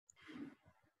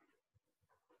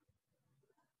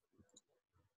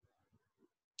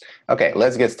Okay,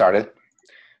 let's get started.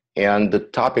 And the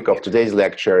topic of today's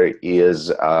lecture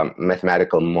is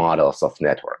mathematical models of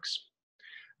networks.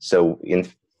 So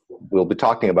we'll be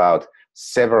talking about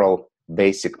several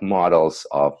basic models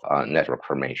of network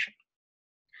formation.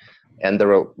 And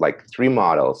there are like three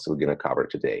models we're going to cover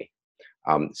today.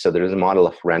 So there is a model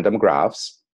of random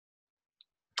graphs.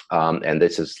 And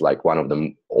this is like one of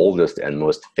the oldest and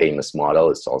most famous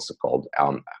models. It's also called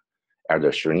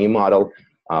Erdos-Reni model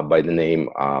by the name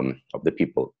of the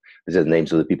people. These are the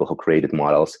names of the people who created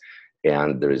models.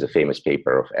 And there is a famous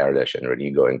paper of Erdos and Reni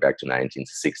going back to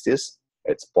 1960s.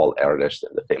 It's Paul Erdos,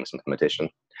 the famous mathematician,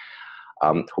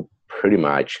 who pretty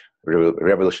much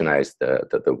revolutionized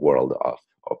the world of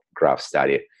graph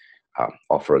study,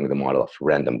 offering the model of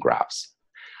random graphs.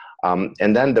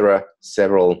 And then there are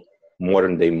several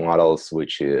modern day models,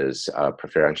 which is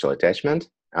preferential attachment,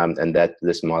 and that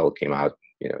this model came out,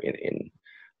 in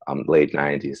late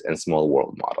 90s, and small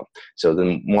world model. So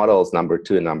the models number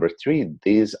 2 and number 3,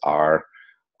 these are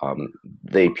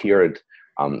they appeared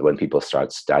when people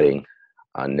start studying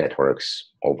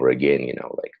networks over again,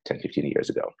 like 10-15 years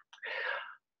ago.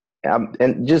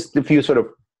 And just a few sort of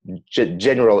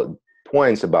general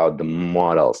points about the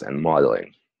models and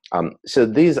modeling. So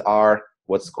these are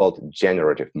what's called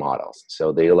generative models.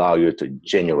 So they allow you to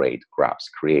generate graphs,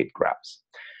 create graphs.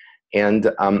 And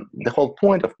the whole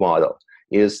point of model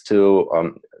is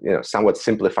to somewhat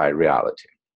simplify reality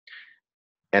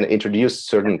and introduce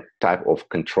certain type of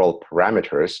control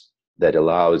parameters that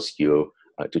allows you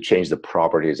to change the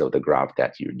properties of the graph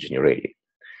that you're generating.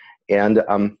 And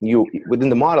within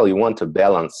the model, you want to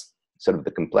balance sort of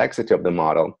the complexity of the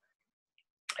model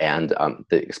and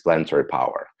the explanatory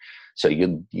power. So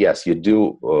you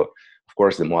do, of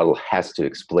course, the model has to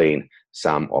explain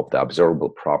some of the observable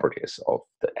properties of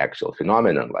the actual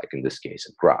phenomenon, like in this case,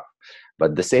 a graph.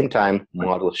 But at the same time,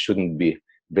 model shouldn't be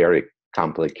very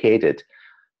complicated.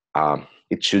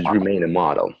 It should remain a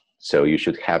model. So you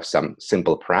should have some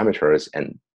simple parameters,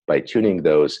 and by tuning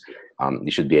those,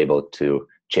 you should be able to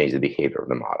change the behavior of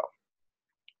the model.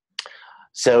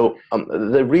 So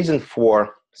the reason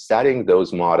for studying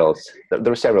those models,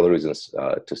 there are several reasons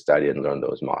to study and learn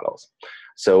those models.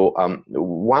 So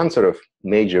one sort of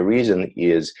major reason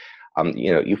is,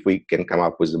 if we can come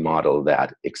up with a model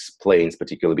that explains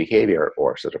particular behavior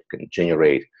or sort of can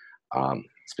generate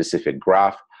specific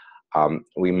graph,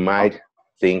 we might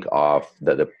think of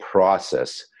the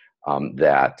process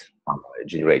that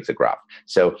generates a graph.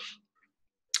 So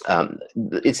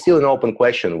it's still an open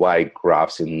question why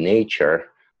graphs in nature,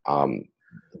 why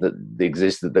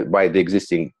the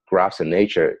existing graphs in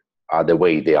nature are the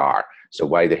way they are. So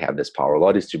why they have this power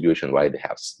law distribution, why they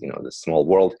have the small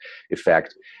world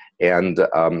effect, and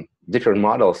different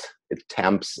models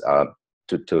attempts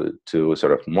to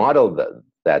sort of model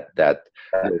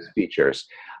those features.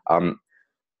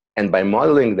 And by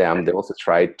modeling them, they also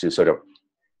try to sort of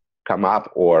come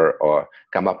up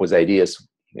with ideas,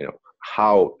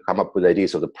 come up with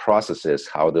ideas of the processes,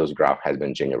 how those graphs has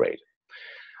been generated.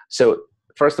 So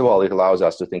first of all, it allows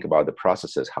us to think about the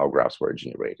processes, how graphs were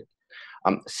generated.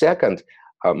 Second,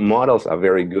 models are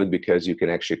very good because you can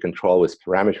actually control with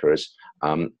parameters.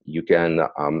 You can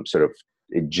sort of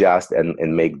adjust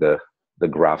and make the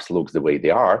graphs look the way they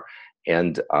are.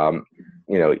 And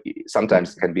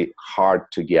sometimes it can be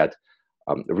hard to get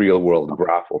a real-world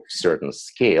graph of certain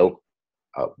scale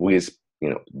with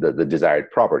the desired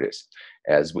properties.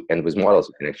 And with models,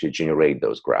 you can actually generate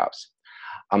those graphs.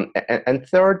 And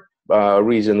third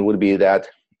reason would be that,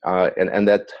 and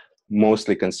that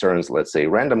mostly concerns, let's say,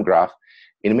 random graph.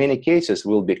 In many cases,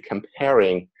 we'll be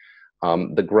comparing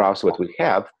the graphs what we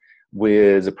have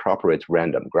with appropriate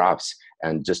random graphs,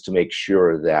 and just to make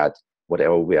sure that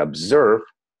whatever we observe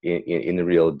in the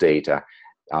real data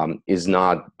is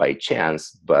not by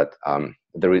chance, but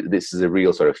this is a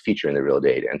real sort of feature in the real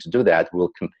data. And to do that,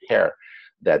 we'll compare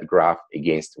that graph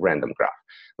against random graph.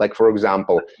 Like, for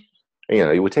example,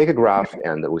 you would take a graph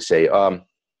and we say,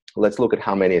 let's look at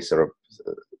how many sort of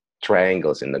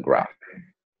triangles in the graph.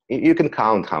 You can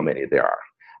count how many there are.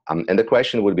 And the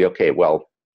question would be, okay, well,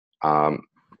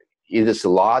 is this a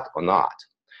lot or not?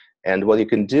 And what you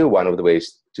can do, one of the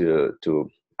ways to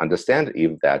understand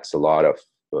if that's a lot of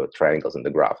triangles in the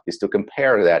graph is to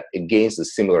compare that against a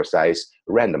similar size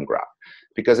random graph.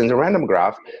 Because in the random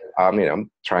graph,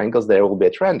 triangles there will be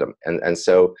at random. And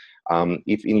so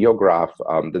if in your graph,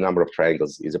 the number of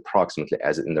triangles is approximately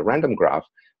as in the random graph,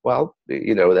 well,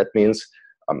 that means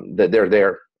that they're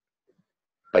there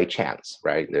by chance,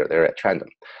 right? They're at random.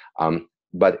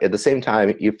 But at the same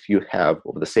time, if you have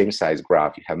over the same size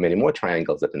graph, you have many more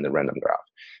triangles than in the random graph.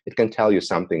 It can tell you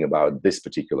something about this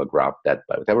particular graph that,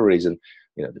 by whatever reason,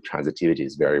 the transitivity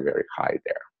is very, very high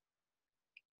there.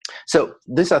 So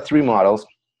these are 3 models,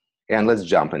 and let's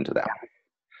jump into them.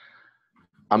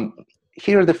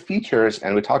 Here are the features,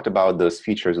 and we talked about those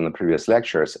features in the previous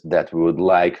lectures that we would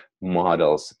like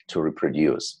models to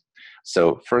reproduce.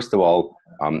 So first of all,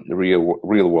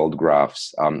 real-world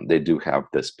graphs, they do have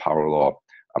this power law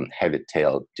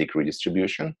heavy-tailed degree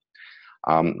distribution.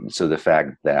 So the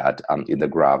fact that in the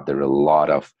graph there are a lot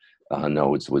of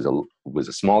nodes with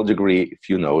a small degree,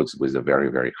 few nodes with a very,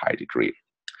 very high degree.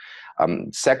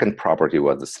 Second property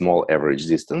was the small average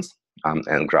distance,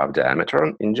 and graph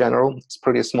diameter in general is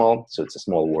pretty small, so it's a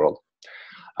small world.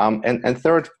 And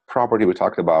third property we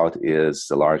talked about is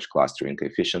the large clustering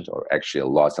coefficient, or actually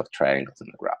lots of triangles in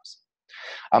the graphs.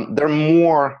 There are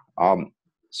more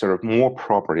more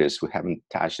properties we haven't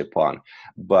touched upon,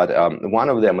 but one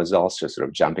of them is also sort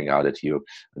of jumping out at you,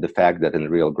 the fact that in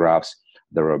real graphs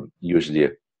there are usually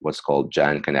what's called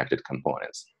giant connected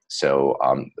components. So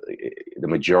the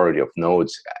majority of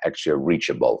nodes actually are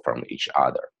reachable from each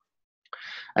other.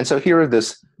 And so here are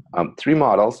these 3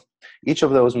 models. Each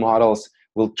of those models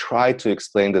will try to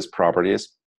explain these properties.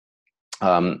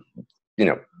 Some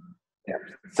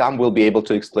will be able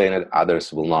to explain it,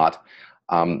 others will not.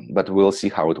 But we'll see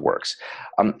how it works.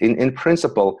 In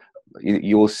principle,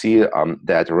 you will see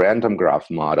that random graph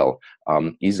model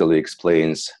easily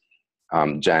explains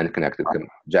giant connected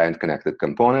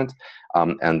component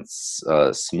and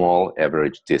small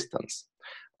average distance.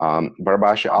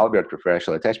 Barabasi-Albert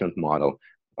preferential attachment model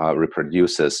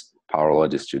reproduces power law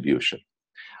distribution.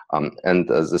 And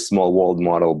the small world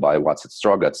model by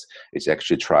Watts-Strogats, it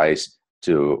actually tries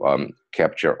to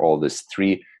capture all these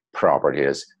 3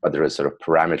 properties, but there is sort of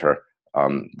parameter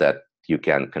that you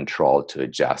can control to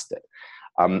adjust it.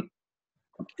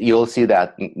 You'll see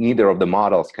that neither of the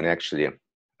models can actually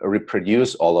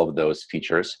reproduce all of those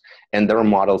features, and there are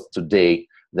models today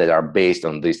that are based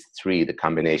on these 3, the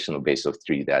combination of base of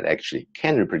 3 that actually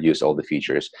can reproduce all the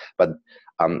features. But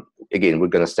again, we're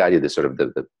going to study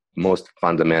the most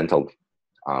fundamental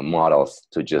models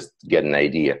to just get an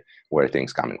idea where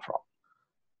things coming from.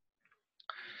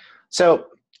 So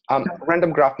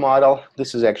random graph model,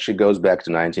 this is actually goes back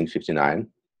to 1959.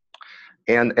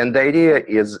 And the idea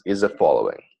is the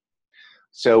following.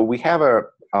 So we have a,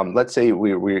 let's say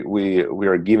we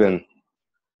are given,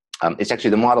 it's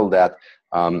actually the model that,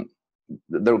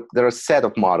 there are a set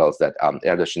of models that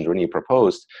Erdos-Reni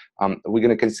proposed. We're going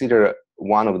to consider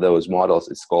one of those models.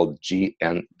 It's called G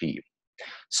and P.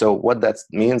 So what that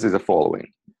means is the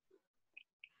following.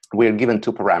 We're given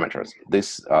 2 parameters.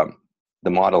 This, the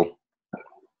model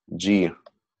G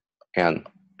and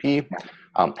P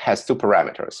has 2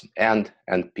 parameters, N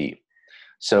and P.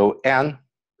 So N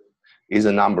is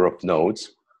a number of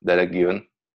nodes that are given,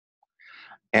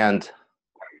 and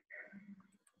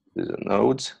these are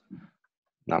nodes,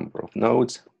 number of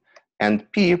nodes, and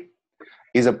P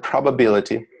is a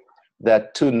probability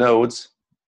that 2 nodes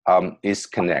is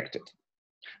connected.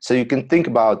 So you can think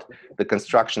about the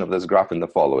construction of this graph in the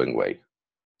following way.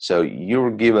 So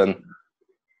you're given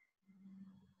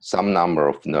some number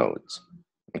of nodes,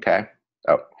 okay?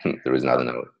 Oh, there is another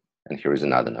node, and here is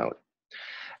another node.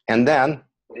 And then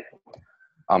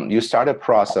you start a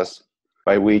process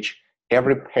by which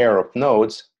every pair of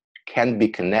nodes can be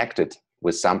connected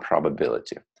with some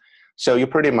probability. So you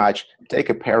pretty much take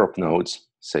a pair of nodes,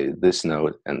 say this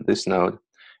node,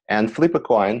 and flip a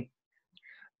coin.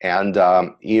 And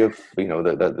if we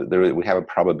have a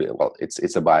probability, well,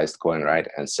 it's a biased coin, right?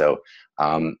 And so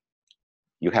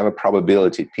you have a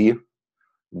probability P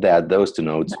that those 2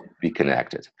 nodes be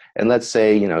connected. And let's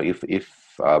say if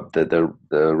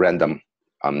the random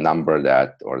number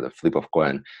that, or the flip of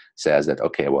coin says that,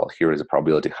 okay, well, here is a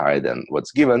probability higher than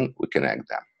what's given, we connect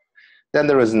them. Then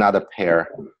there is another pair,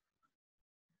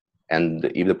 and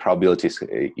if the probability is,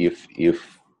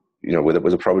 with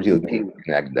a probability, we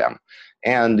connect them.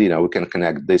 And we can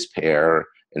connect this pair,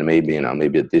 and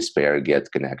maybe this pair gets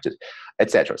connected,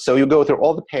 etc. So you go through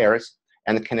all the pairs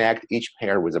and connect each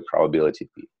pair with a probability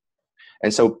P.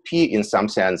 And so P, in some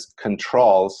sense,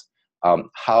 controls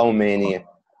how many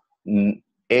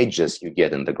edges you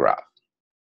get in the graph.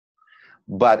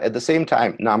 But at the same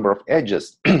time, number of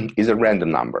edges is a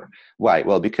random number. Why?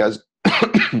 Well, because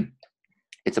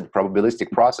it's a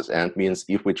probabilistic process, and it means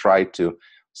if we try to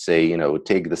say,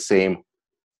 take the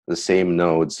same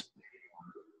nodes.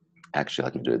 Actually,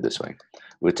 let me do it this way.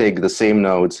 We take the same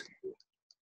nodes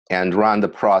and run the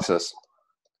process.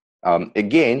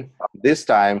 Again, this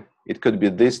time it could be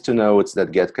these 2 nodes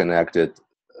that get connected.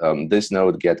 This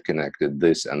node get connected,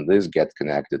 this and this get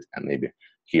connected, and maybe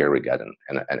here we get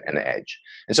an edge.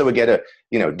 And so we get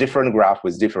a different graph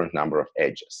with different number of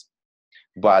edges.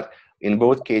 but in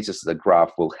both cases, the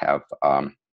graph will have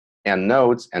n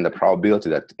nodes, and the probability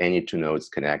that any two nodes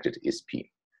connected is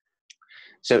p.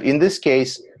 So in this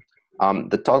case,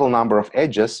 the total number of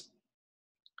edges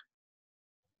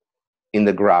in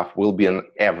the graph will be an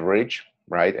average,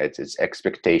 right? It's its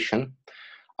expectation,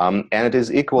 and it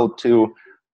is equal to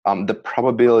the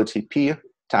probability p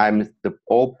times the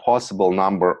all possible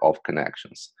number of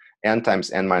connections. N times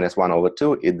n minus 1 over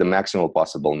 2 is the maximal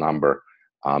possible number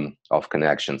of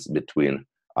connections between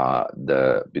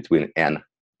n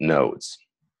nodes,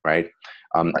 right?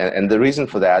 And the reason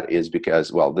for that is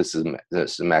because, well, this is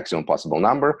the maximum possible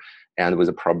number, and with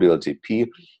a probability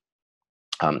p,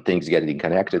 things getting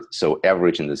connected. So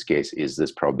average in this case is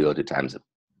this probability times the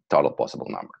total possible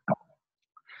number.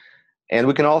 And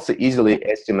we can also easily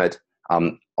estimate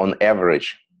on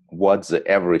average what the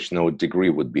average node degree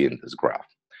would be in this graph.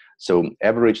 So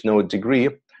average node degree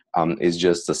is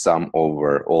just the sum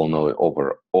over all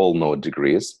node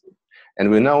degrees.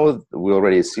 And we know, we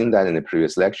already seen that in the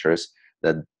previous lectures,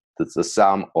 that the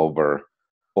sum over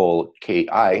all ki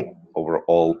over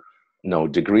all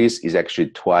node degrees is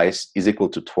actually equal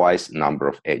to twice number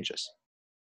of edges.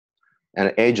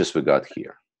 And edges we got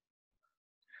here.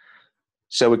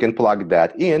 So we can plug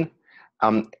that in,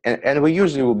 and we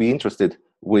usually will be interested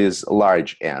with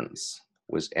large n's,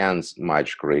 with n's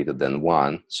much greater than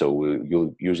 1. So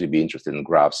you'll usually be interested in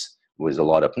graphs with a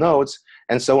lot of nodes.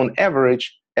 And so on average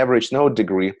node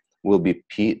degree will be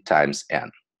p times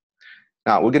n.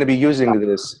 Now we're going to be using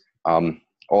this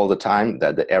all the time,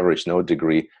 that the average node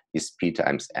degree is p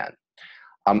times n.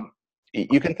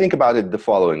 You can think about it the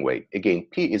following way. Again,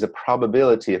 p is a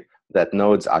probability that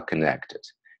nodes are connected.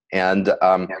 And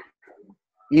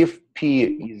if p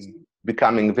is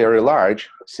becoming very large,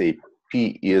 say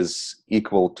p is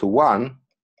equal to 1,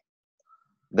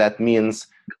 that means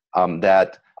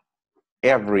that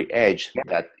every edge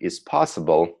that is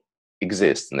possible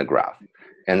exists in the graph.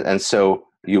 And so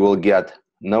you will get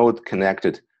node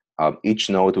connected, each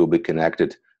node will be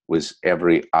connected with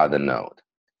every other node,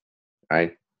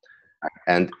 right?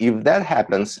 And if that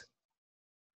happens,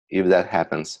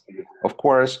 of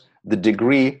course, the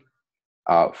degree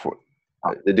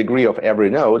of every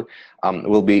node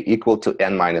will be equal to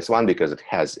n minus 1, because it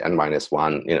has n minus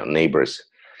 1 neighbors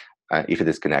if it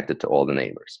is connected to all the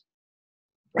neighbors.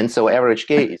 And so average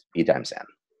k is p times n.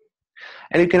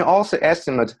 And you can also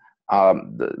estimate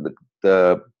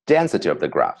the density of the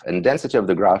graph. And density of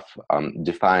the graph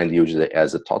defined usually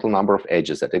as the total number of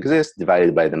edges that exist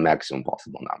divided by the maximum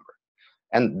possible number.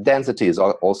 And density is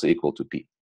also equal to p.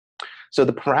 So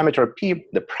the parameter p,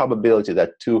 the probability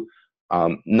that two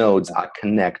nodes are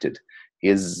connected,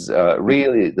 is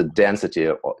really the density,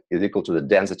 is equal to the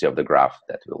density of the graph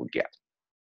that we'll get.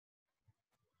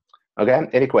 Okay,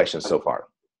 any questions so far?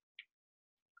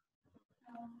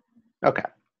 Okay.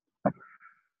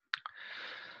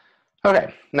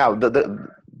 Okay, now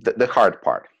the hard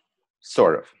part,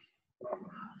 sort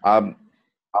of.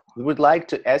 We would like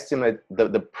to estimate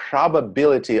the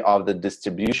probability of the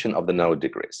distribution of the node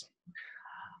degrees.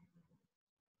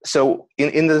 So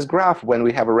in this graph, when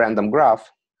we have a random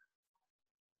graph,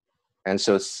 and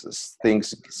so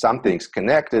some things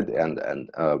connected, and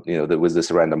there was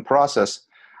this random process,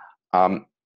 we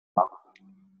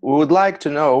would like to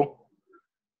know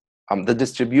the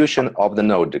distribution of the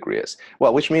node degrees.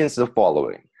 Well, which means the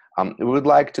following. We would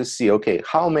like to see, okay,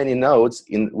 how many nodes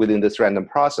within this random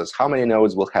process, how many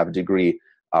nodes will have degree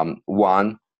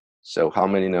 1? So how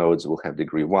many nodes will have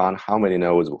degree 1? How many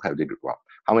nodes will have degree 1?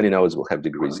 How many nodes will have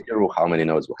degree 0? How many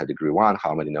nodes will have degree 1?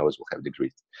 How many nodes will have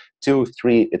degree 2,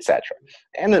 3, etc.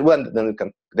 And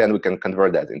then we can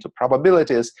convert that into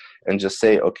probabilities and just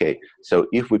say, okay, so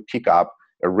if we pick up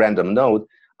a random node,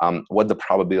 what the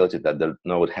probability that the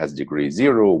node has degree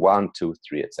 0, 1, 2,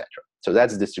 3, etc. So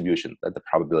that's the distribution, that's the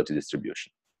probability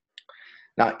distribution.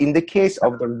 Now, in the case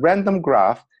of the random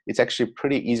graph, it's actually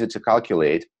pretty easy to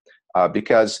calculate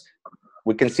because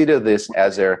we consider this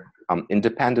as an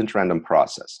independent random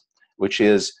process, which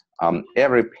is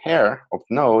every pair of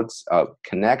nodes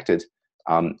connected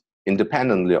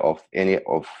independently of any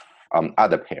of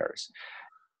other pairs.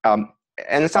 And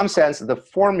in some sense, the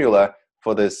formula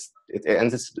for this,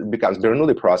 and this becomes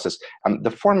Bernoulli process,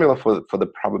 the formula for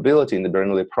the probability in the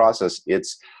Bernoulli process,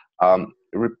 it's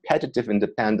repetitive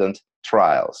independent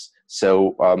trials.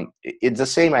 So it's the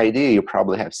same idea. You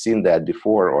probably have seen that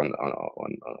before on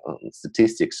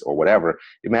statistics or whatever.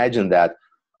 Imagine that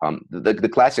the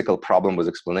classical problem with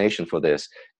explanation for this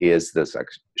is this like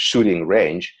shooting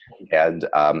range, and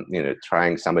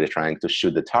somebody trying to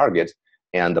shoot the target,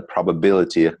 and the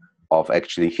probability of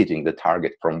actually hitting the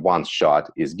target from one shot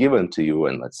is given to you,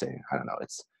 and let's say, I don't know,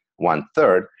 it's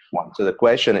 1/3. So the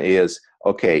question is,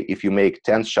 okay, if you make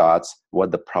 10 shots,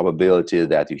 what the probability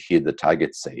that you hit the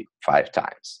target, say, 5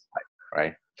 times,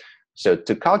 right? So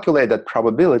to calculate that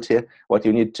probability, what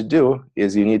you need to do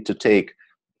is you need to take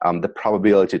the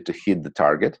probability to hit the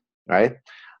target, right?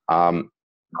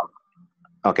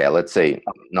 Okay, let's say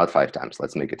not 5 times,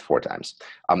 let's make it 4 times.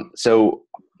 So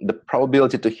the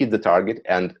probability to hit the target,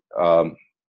 and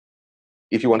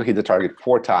if you want to hit the target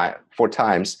four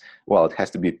times, well, it has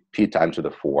to be p times to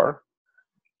the 4,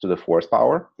 to the 4th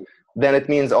power. Then it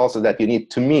means also that you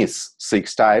need to miss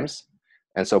 6 times,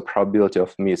 and so probability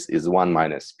of miss is 1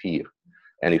 minus p,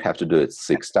 and you have to do it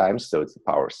 6 times, so it's the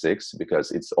power 6,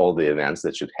 because it's all the events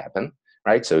that should happen,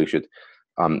 right? So you should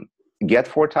get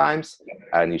 4 times,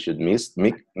 and you should miss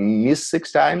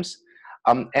 6 times.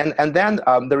 And then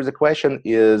there is a question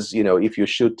is, you know, if you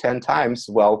shoot 10 times,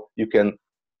 well, you can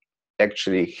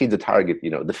actually hit the target, you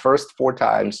know, the first 4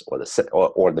 times, or the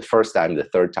first time, the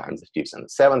 3rd time, the 5th and the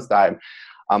 7th time.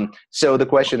 So the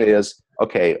question is,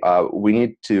 okay, we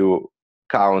need to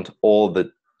count all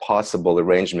the possible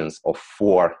arrangements of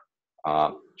 4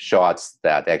 shots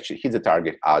that actually hit the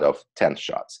target out of 10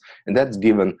 shots, and that's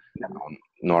given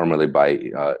normally by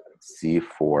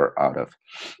C4 out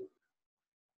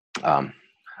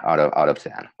of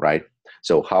 10, right?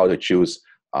 So how to choose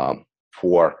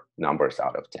 4 numbers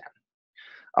out of 10.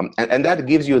 And that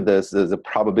gives you the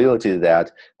probability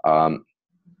that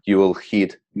you will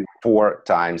hit 4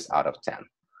 times out of 10.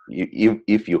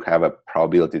 If you have a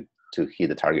probability to hit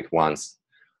the target once,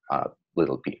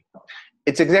 little p.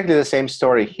 It's exactly the same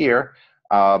story here,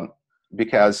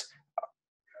 because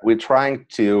we're trying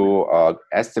to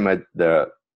estimate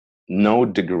the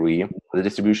node degree, the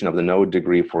distribution of the node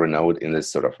degree for a node in this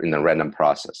sort of in a random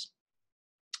process.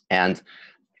 And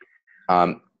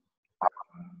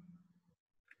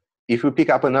if we pick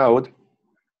up a node,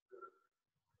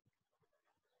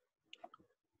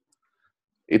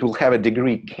 it will have a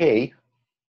degree k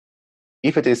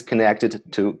if it is connected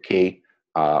to k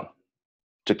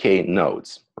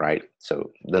nodes, right?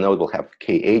 So the node will have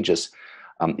k edges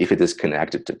if it is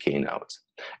connected to k nodes.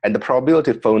 And the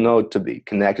probability for a node to be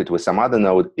connected with some other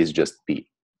node is just p.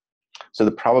 So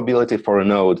the probability for a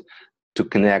node to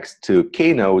connect to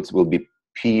k nodes will be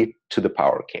p to the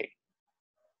power k.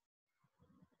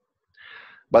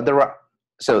 But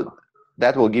so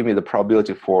that will give me the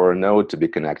probability for a node to be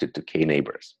connected to k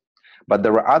neighbors. But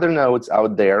there are other nodes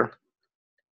out there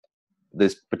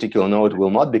this particular node will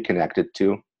not be connected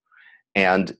to,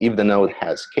 and if the node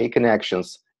has k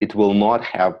connections, it will not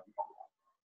have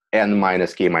n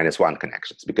minus k minus 1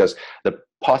 connections, because the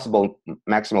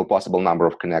maximal possible number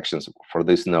of connections for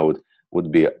this node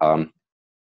would be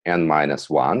n minus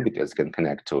 1, because it can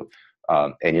connect to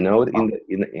any node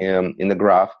in the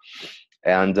graph.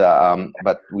 And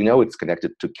but we know it's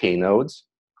connected to k nodes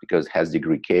because it has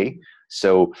degree k.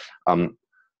 So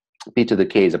p to the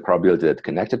k is a probability that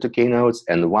connected to k nodes,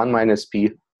 and 1 minus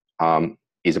p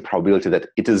is a probability that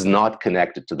it is not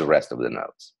connected to the rest of the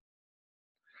nodes.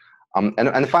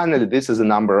 And finally, this is a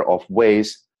number of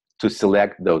ways to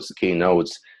select those k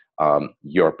nodes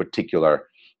your particular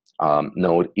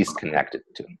node is connected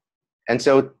to. And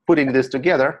so putting this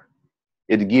together,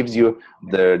 it gives you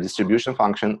the distribution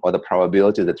function, or the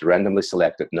probability that the randomly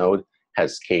selected node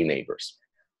has k neighbors.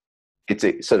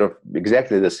 It's sort of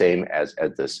exactly the same as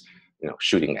this,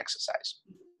 shooting exercise.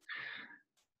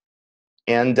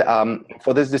 And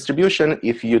for this distribution,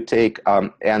 if you take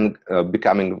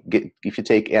if you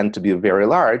take n to be very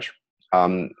large,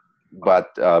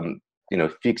 but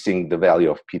fixing the value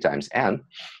of p times n,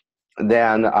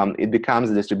 then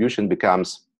the distribution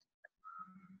becomes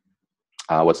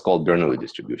what's called Bernoulli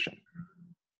distribution,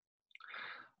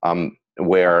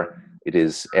 where it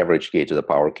is average k to the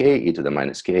power k, e to the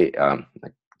minus k,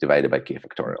 divided by k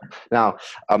factorial. Now,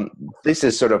 this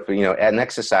is sort of an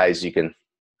exercise you can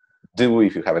do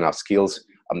if you have enough skills.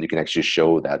 You can actually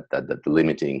show that the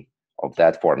limit of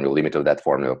that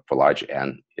formula for large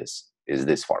n is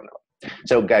this formula.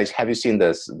 So, guys, have you seen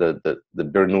the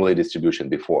Bernoulli distribution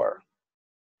before?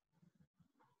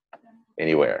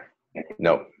 Anywhere?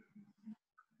 No.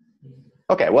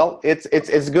 Okay. Well,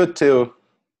 it's good to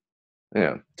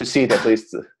see it at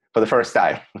least for the first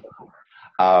time.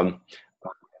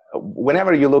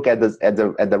 Whenever you look at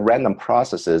the random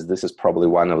processes, this is probably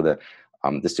one of the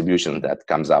distributions that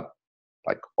comes up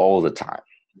like all the time.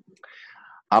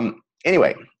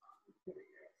 Anyway,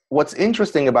 what's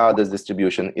interesting about this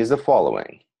distribution is the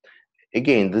following.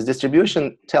 Again, this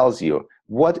distribution tells you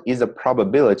what is a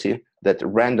probability that a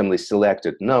randomly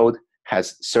selected node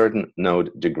has certain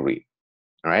node degree,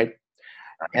 all right?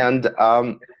 And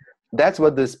that's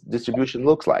what this distribution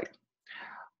looks like.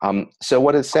 So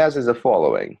what it says is the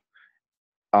following.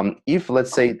 If,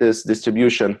 let's say, this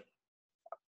distribution,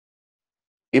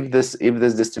 if this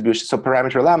distribution, so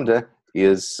parameter lambda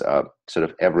is sort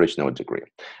of average node degree.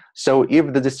 So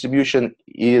if the distribution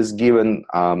is given,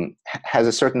 has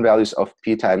a certain values of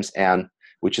p times n,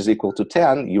 which is equal to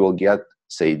 10, you will get,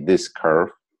 say, this curve.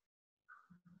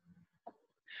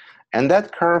 And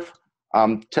that curve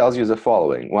tells you the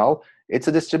following. Well, it's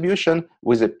a distribution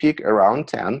with a peak around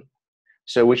 10.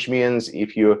 So which means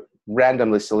if you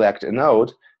randomly select a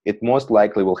node, it most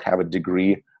likely will have a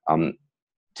degree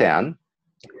 10.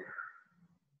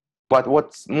 But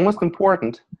what's most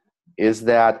important is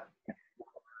that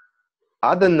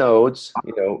other nodes,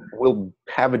 will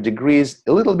have a degrees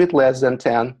a little bit less than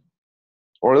 10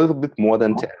 or a little bit more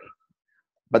than 10.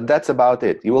 But that's about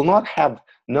it. You will not have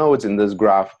nodes in this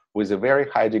graph with a very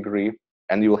high degree,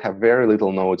 and you will have very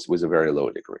little nodes with a very low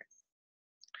degree.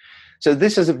 So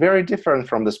this is very different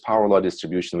from this power law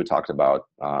distribution we talked about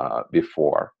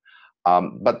before.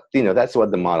 But that's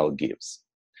what the model gives.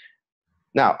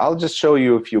 Now I'll just show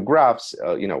you a few graphs,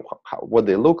 what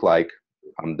they look like,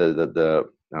 the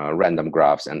random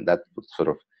graphs, and that would sort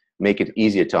of make it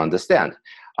easier to understand.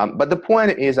 But the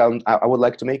point is, I would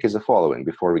like to make is the following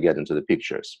before we get into the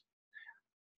pictures.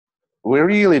 We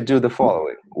really do the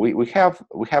following. We have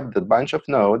the bunch of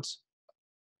nodes,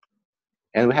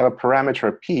 and we have a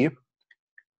parameter p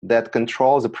that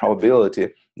controls the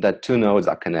probability that two nodes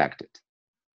are connected.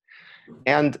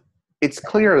 And it's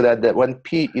clear that when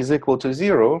p is equal to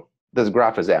 0, this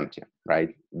graph is empty, right?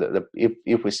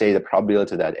 If we say the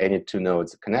probability that any two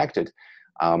nodes are connected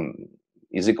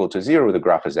is equal to 0, the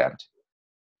graph is empty.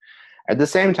 At the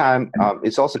same time,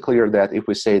 it's also clear that if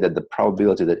we say that the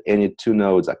probability that any two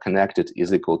nodes are connected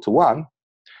is equal to 1,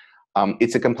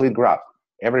 it's a complete graph.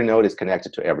 Every node is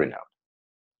connected to every node.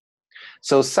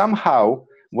 So somehow,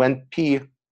 when p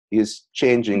is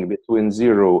changing between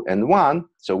 0 and 1,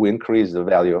 so we increase the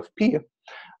value of p,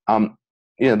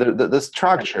 the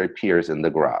structure appears in the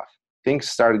graph. Things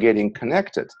start getting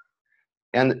connected.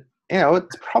 And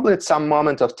it's probably at some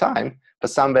moment of time, for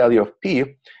some value of p,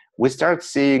 we start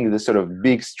seeing the sort of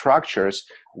big structures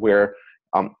where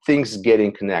things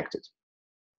getting connected.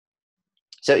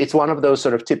 So it's one of those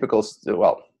sort of typical,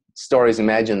 stories.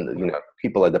 Imagine,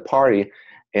 people at the party,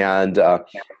 and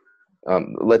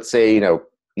let's say, no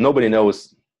one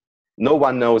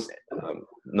knows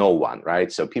no one,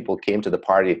 right? So people came to the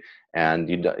party, and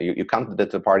you come to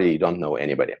the party, you don't know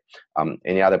anybody.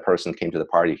 Any other person came to the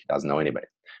party, he doesn't know anybody.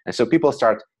 And so people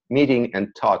start meeting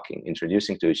and talking,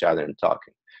 introducing to each other and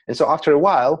talking. And so after a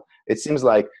while, it seems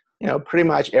like, pretty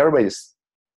much everybody's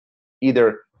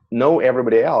either know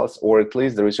everybody else, or at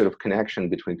least there is sort of connection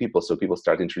between people. So people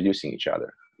start introducing each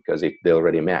other because they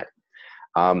already met.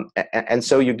 And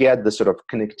so you get the sort of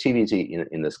connectivity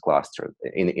in this cluster,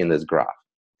 in this graph.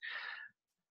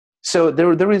 So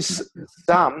there is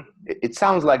some, it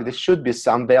sounds like there should be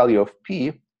some value of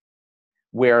p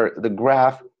where the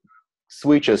graph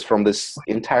switches from this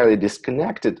entirely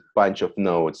disconnected bunch of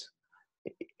nodes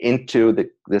into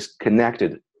this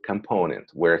connected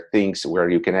component where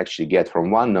you can actually get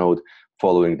from one node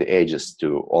following the edges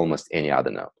to almost any other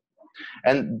node.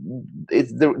 And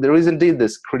there is indeed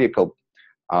this critical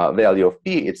value of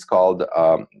p. It's called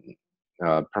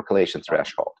percolation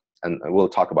threshold, and we'll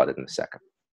talk about it in a second.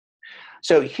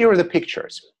 So here are the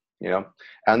pictures,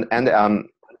 and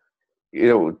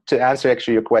to answer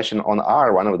actually your question on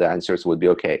R, one of the answers would be,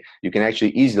 okay, you can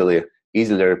actually easily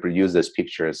reproduce those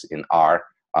pictures in R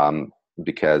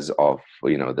because of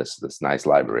this nice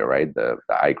library, right? The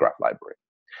iGraph library.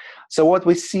 So what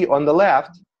we see on the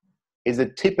left is a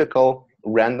typical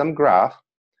random graph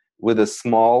with a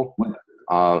small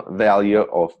value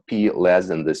of p less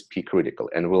than this p critical,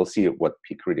 and we'll see what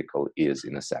p critical is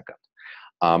in a second.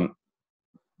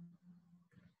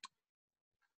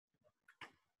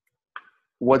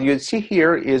 What you see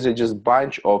here is just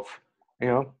bunch of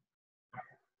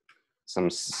some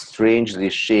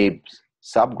strangely shaped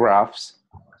subgraphs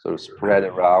sort of spread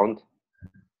around,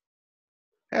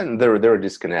 and they're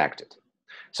disconnected.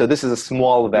 So this is a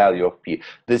small value of p.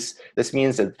 This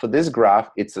means that for this graph,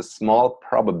 it's a small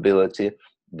probability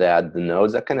that the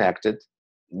nodes are connected,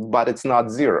 but it's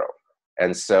not 0.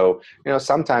 And so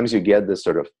sometimes you get this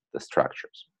sort of the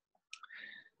structures.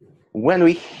 When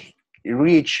we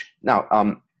reach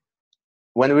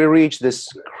when we reach this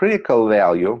critical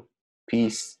value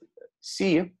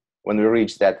pc, when we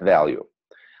reach that value,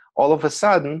 all of a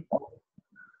sudden,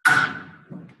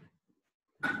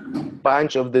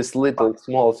 bunch of these little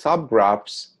small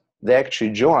subgraphs, they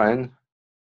actually join,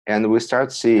 and we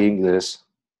start seeing this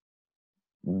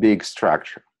big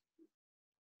structure.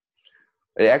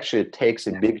 it actually takes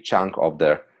a big chunk of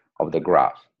the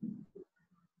graph.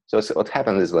 So what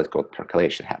happens is, let's call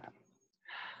percolation happen.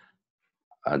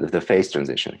 The phase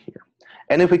transition here.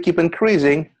 And if we keep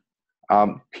increasing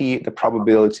P, the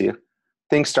probability,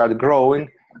 things start growing,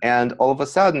 and all of a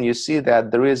sudden you see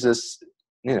that there is this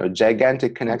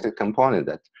gigantic connected component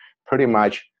that pretty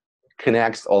much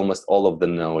connects almost all of the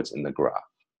nodes in the graph.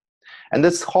 And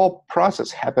this whole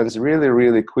process happens really,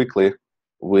 really quickly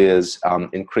with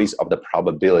increase of the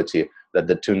probability that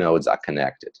the two nodes are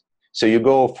connected. So you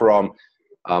go from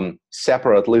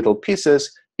separate little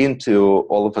pieces into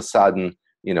all of a sudden,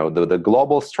 the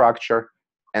global structure,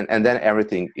 and then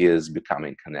everything is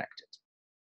becoming connected.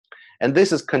 And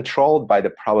this is controlled by the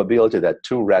probability that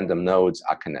two random nodes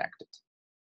are connected.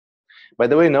 By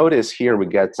the way, notice here we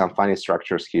get some funny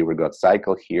structures here. We got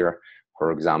cycle here,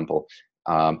 for example.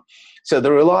 So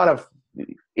there are a lot of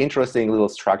interesting little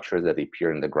structures that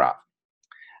appear in the graph.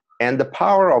 And the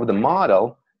power of the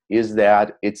model is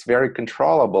that it's very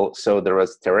controllable. So there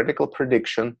is theoretical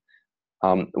prediction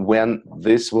when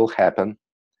this will happen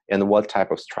and what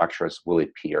type of structures will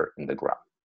appear in the graph.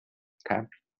 Okay.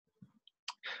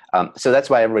 So that's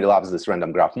why everybody loves this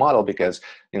random graph model, because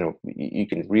you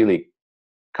can really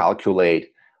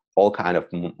calculate all kind of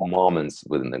moments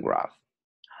within the graph.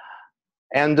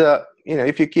 And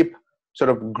if you keep sort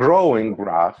of growing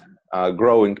graph,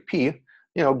 growing P,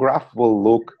 graph will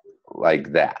look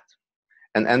like that.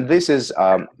 And this is,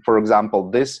 for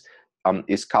example, this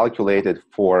is calculated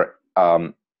for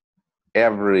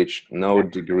average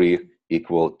node degree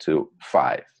equal to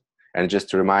 5. And just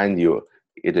to remind you,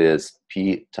 it is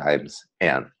P times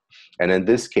N. And in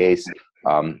this case,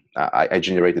 I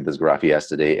generated this graph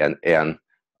yesterday, and N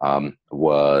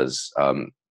was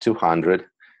 200.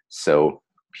 So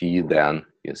P then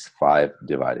is 5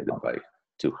 divided by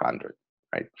 200,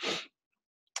 right?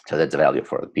 So that's the value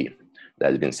for the P that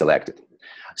has been selected.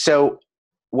 So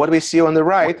what we see on the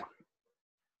right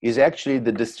is actually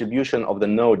the distribution of the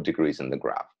node degrees in the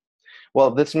graph.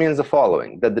 Well, this means the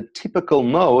following, that the typical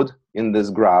node in this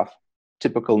graph,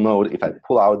 typical node, if I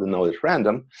pull out the node at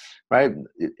random, right,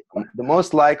 the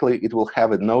most likely it will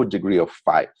have a node degree of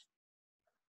 5.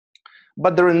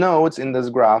 But there are nodes in this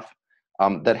graph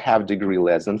that have degree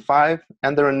less than 5,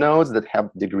 and there are nodes that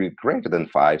have degree greater than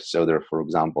 5. So there are, for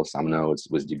example, some nodes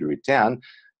with degree 10,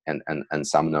 and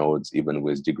some nodes even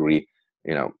with degree,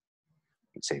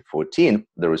 let's say 14.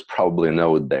 There is probably a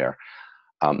node there,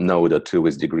 node or two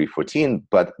with degree 14,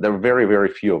 but there are very, very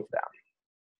few of them.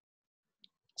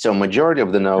 So majority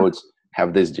of the nodes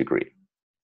have this degree.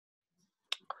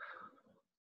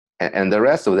 And the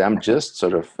rest of them just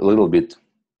sort of a little bit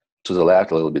to the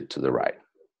left, a little bit to the right.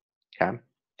 Okay?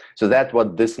 So that's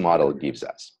what this model gives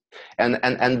us. And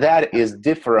that is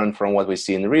different from what we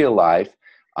see in real life,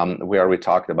 where we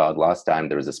talked about last time.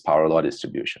 There is this power law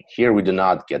distribution. Here we do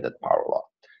not get that power law.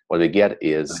 What we get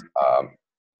is,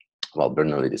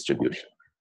 Bernoulli distribution.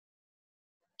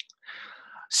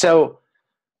 So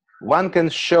one can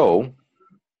show,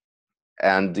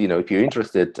 and if you're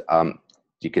interested,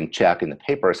 you can check in the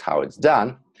papers how it's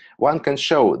done. One can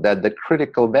show that the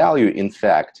critical value, in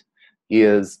fact,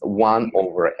 is 1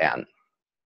 over n.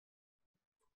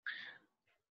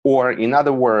 Or in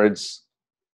other words,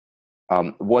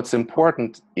 what's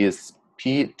important is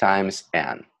P times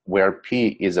n, where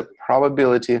P is a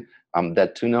probability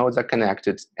that two nodes are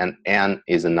connected, and n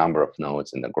is a number of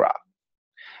nodes in the graph.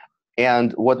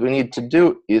 And what we need to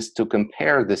do is to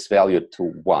compare this value to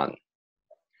 1.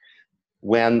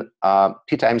 When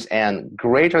P times n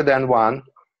greater than 1,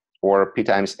 or P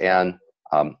times n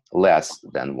less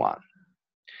than 1.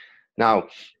 Now,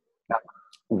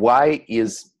 why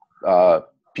is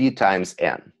P times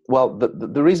n? Well,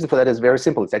 the reason for that is very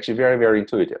simple. It's actually very, very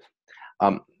intuitive.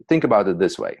 Think about it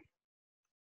this way.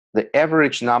 The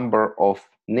average number of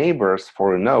neighbors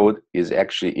for a node is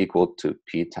actually equal to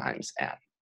P times n.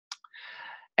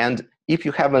 And if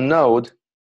you have a node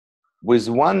with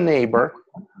one neighbor,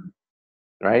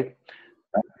 right,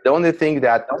 the only thing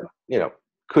that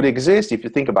could exist, if you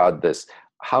think about this,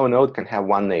 how a node can have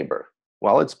one neighbor.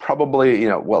 Well, it's probably,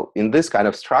 in this kind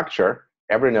of structure,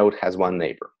 every node has one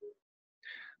neighbor.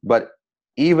 But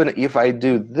even if I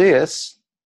do this,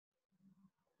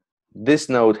 this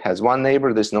node has one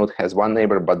neighbor, this node has one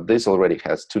neighbor, but this already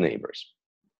has two neighbors.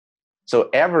 So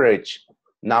average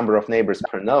number of neighbors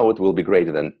per node will be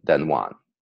greater than 1.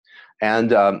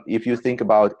 And if you think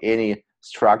about any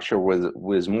structure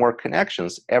with more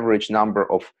connections, average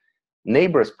number of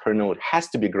neighbors per node has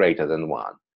to be greater than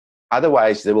 1.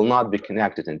 Otherwise, they will not be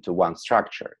connected into one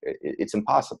structure. It's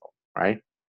impossible, right?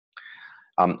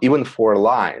 Even for a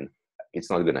line,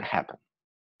 it's not going to happen.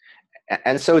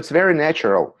 And so it's very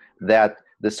natural that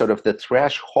the sort of the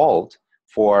threshold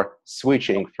for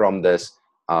switching from this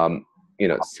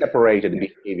separated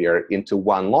behavior into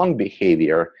one long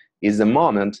behavior is the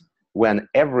moment when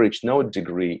average node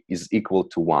degree is equal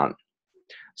to 1.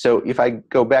 So if I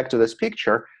go back to this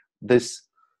picture, this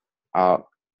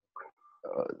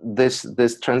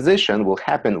transition will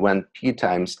happen when p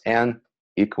times n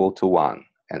equal to 1,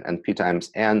 and p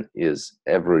times n is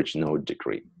average node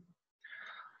degree.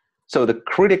 So the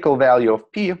critical value of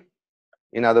p,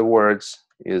 in other words,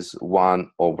 is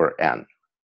 1 over n.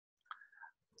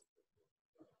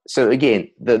 So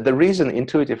again, the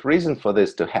intuitive reason for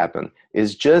this to happen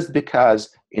is just because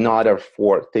in order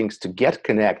for things to get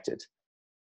connected,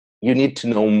 you need to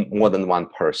know more than one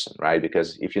person, right?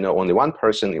 Because if you know only one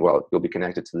person, well, you'll be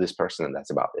connected to this person and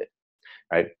that's about it,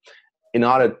 right? In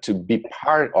order to be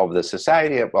part of the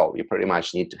society, well, you pretty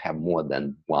much need to have more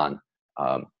than one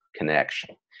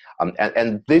connection.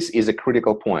 And this is a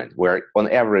critical point where on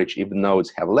average, if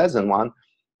nodes have less than one,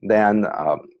 then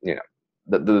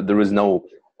there is no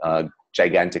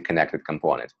gigantic connected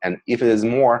component. And if it is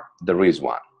more, there is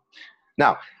one.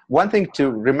 Now, one thing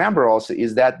to remember also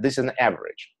is that this is an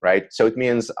average, right? So it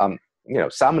means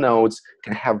some nodes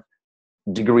can have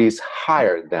degrees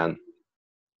higher than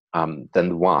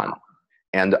 1.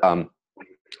 And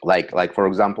like for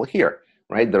example here,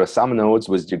 right? There are some nodes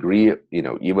with degree,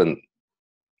 even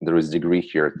there is degree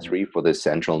here 3 for this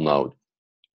central node.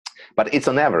 But it's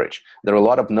on average. There are a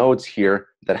lot of nodes here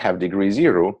that have degree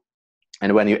 0.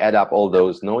 And when you add up all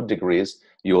those node degrees,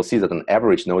 you will see that an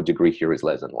average node degree here is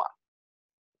less than 1.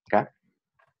 Okay?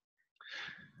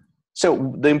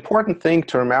 So the important thing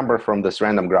to remember from this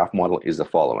random graph model is the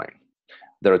following.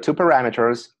 There are two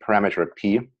parameters, parameter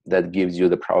p, that gives you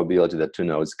the probability that two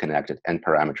nodes connected, and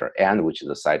parameter n, which is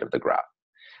the side of the graph.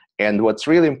 And what's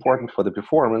really important for the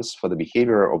performance, for the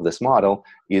behavior of this model,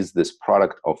 is this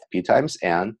product of p times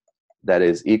n that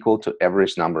is equal to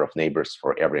average number of neighbors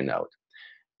for every node.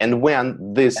 And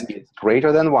when this is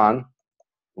greater than 1,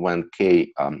 when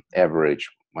k average,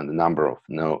 when the number of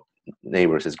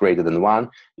neighbors is greater than 1,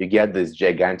 you get this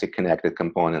gigantic connected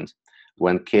component.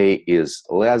 When k is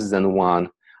less than 1,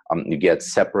 you get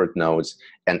separate nodes.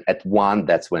 And at 1,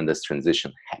 that's when this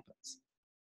transition happens.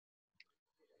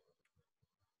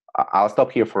 I'll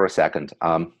stop here for a second.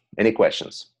 Any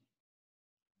questions?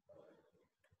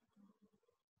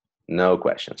 No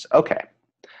questions. Okay.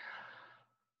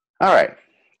 All right.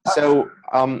 So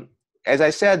as I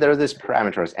said, there are these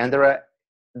parameters, and there are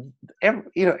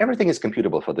everything is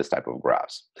computable for this type of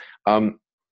graphs. You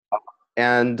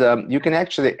can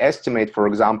actually estimate, for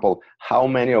example, how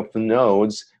many of the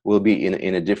nodes will be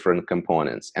in a different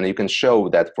components. And you can show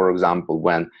that, for example,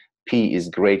 when p is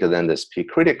greater than this p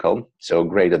critical, so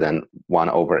greater than 1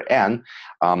 over n,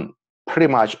 pretty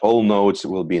much all nodes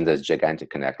will be in this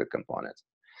gigantic connected component.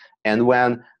 And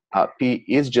when p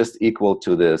is just equal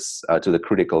to this to the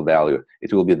critical value,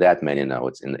 it will be that many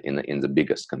nodes in the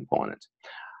biggest component.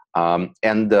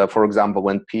 For example,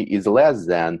 when p is less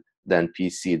than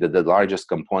pc, the largest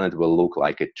component will look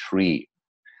like a tree.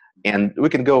 And we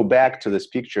can go back to these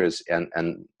pictures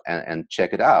and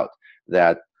check it out,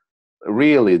 that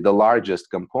really the largest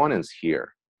components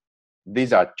here,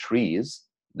 these are trees.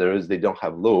 They don't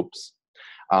have loops.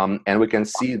 And we can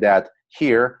see that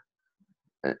here,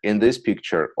 in this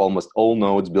picture, almost all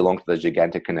nodes belong to the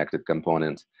gigantic connected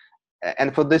component.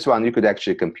 And for this one, you could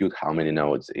actually compute how many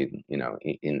nodes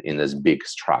in this big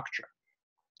structure.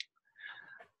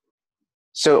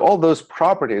 So all those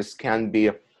properties can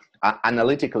be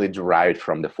analytically derived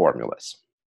from the formulas.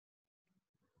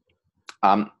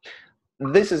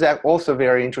 This is also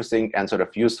very interesting and sort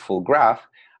of useful graph.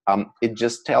 It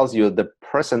just tells you the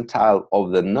percentile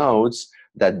of the nodes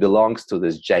that belongs to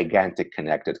this gigantic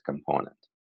connected component.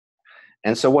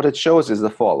 And so what it shows is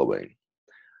the following.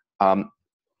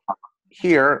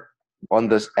 Here on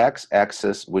this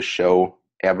x-axis, we show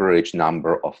average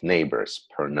number of neighbors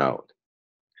per node,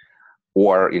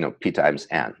 or p times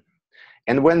n.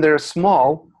 And when they're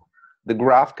small, the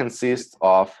graph consists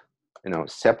of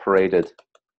separated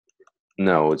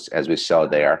nodes, as we saw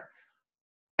there,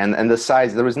 and the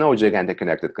size, there is no gigantic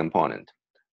connected component.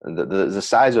 The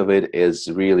size of it is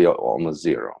really almost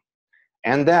 0.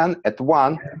 And then at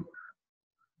 1,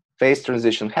 phase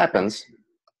transition happens,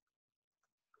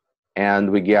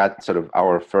 and we get sort of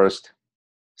our first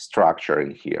structure in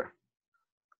here.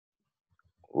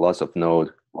 Lots of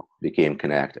nodes became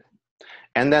connected.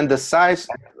 And then the size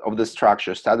of the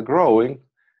structure starts growing,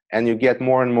 and you get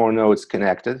more and more nodes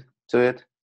connected to it.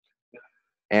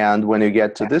 And when you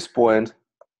get to this point,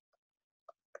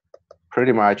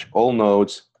 pretty much all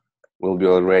nodes will be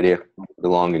already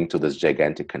belonging to this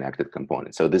gigantic connected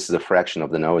component. So this is a fraction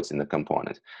of the nodes in the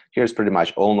component. Here's pretty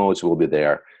much all nodes will be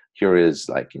there. Here is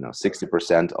like,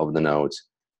 60% of the nodes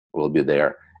will be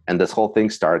there. And this whole thing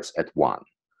starts at 1,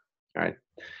 right?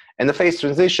 And the phase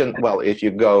transition, well, if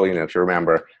you go, if you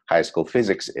remember high school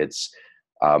physics, it's,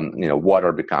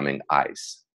 water becoming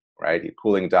ice, right? You're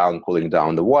cooling down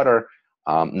the water,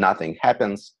 nothing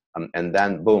happens, and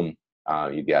then boom,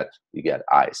 you get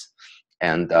ice.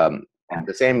 And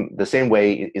the same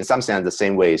way, in some sense, the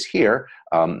same way is here.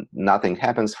 Nothing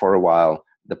happens for a while.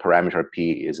 The parameter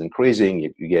p is increasing.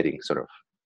 You're getting sort of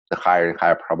the higher and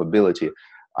higher probability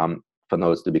for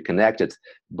nodes to be connected,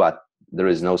 but there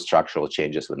is no structural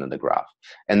changes within the graph.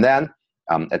 And then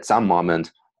at some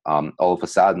moment, all of a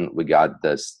sudden, we got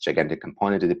this gigantic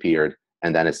component that appeared,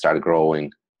 and then it started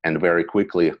growing, and very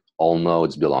quickly, all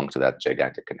nodes belong to that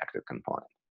gigantic connected component.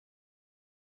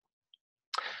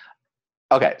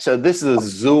 Okay, so this is a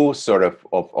zoo sort of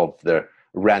the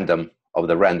random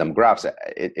graphs.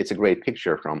 It's a great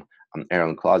picture from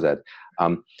Aaron Closet.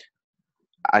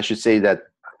 I should say that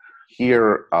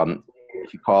here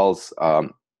he calls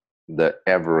the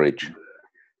average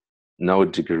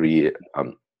node degree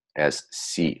as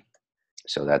C.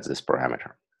 So that's this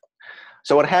parameter.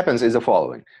 So what happens is the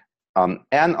following.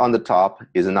 N on the top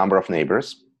is the number of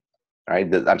neighbors,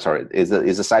 right? I'm sorry, is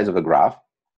the size of the graph.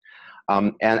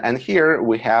 And here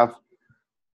we have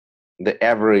the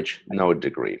average node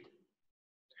degree.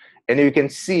 And you can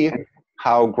see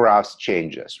how graphs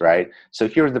changes, right? So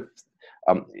here's the,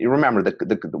 you remember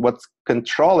what's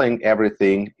controlling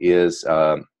everything is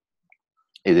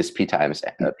it is p times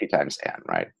n,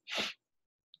 right?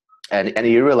 And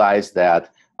you realize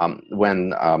that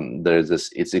when there's this,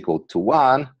 it's equal to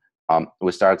 1,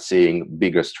 we start seeing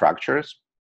bigger structures.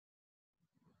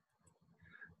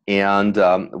 And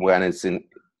when it's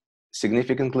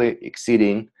significantly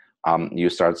exceeding, you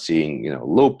start seeing,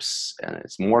 loops, and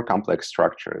it's more complex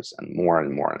structures, and more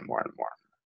and more and more and more.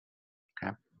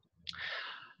 Okay.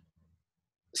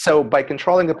 So by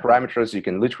controlling the parameters, you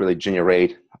can literally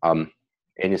generate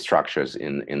any structures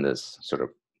in this sort of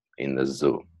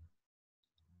zoo.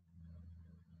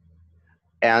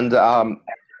 And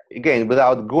again,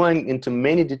 without going into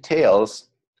many details,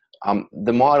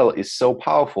 the model is so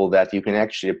powerful that you can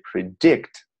actually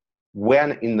predict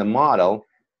when in the model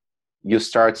you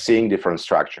start seeing different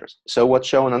structures. So what's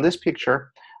shown on this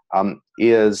picture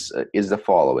is the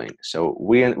following. So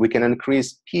we can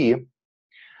increase p,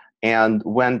 and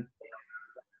when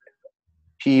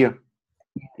p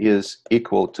is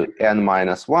equal to n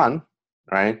minus 1,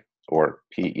 right, or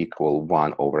p equal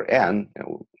 1 over n,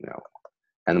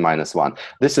 n minus 1.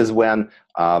 This is when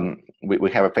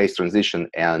we have a phase transition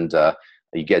and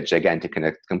you get gigantic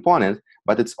connected component,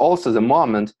 but it's also the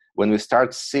moment when we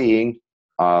start seeing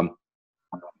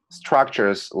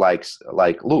structures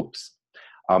like loops.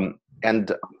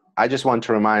 And I just want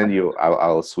to remind you,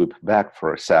 I'll sweep back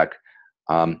for a sec.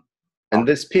 In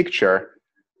this picture,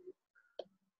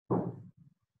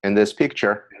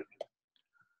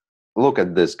 look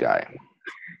at this guy.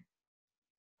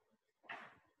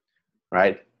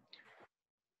 Right.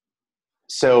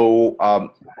 So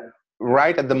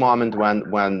right at the moment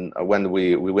when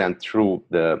we went through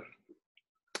the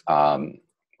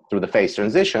phase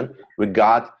transition, we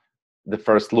got the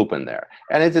first loop in there,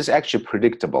 and it is actually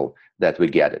predictable that we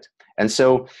get it. And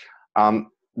so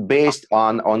based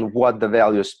on what the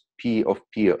values p of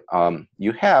p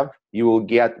you have, you will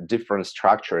get different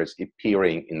structures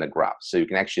appearing in the graph. So you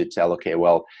can actually tell, okay,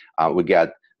 well,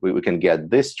 we can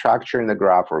get this structure in the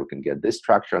graph, or we can get this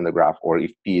structure in the graph, or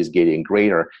if p is getting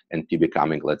greater and p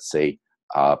becoming, let's say,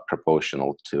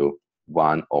 proportional to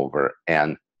 1 over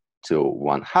n to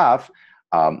 1/2,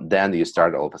 then you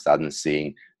start all of a sudden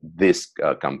seeing these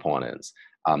components,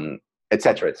 et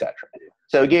cetera, et cetera.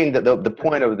 So again, the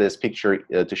point of this picture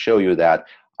to show you that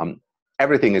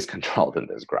everything is controlled in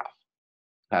this graph.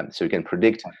 So you can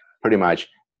predict pretty much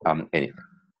anything.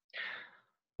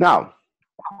 Now,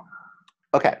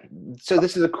 okay, so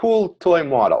this is a cool toy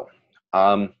model.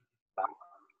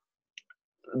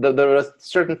 There are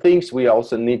certain things we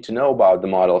also need to know about the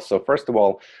model. So first of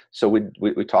all, so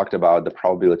we talked about the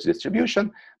probability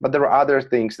distribution, but there are other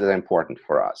things that are important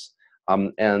for us.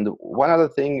 And one other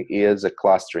thing is a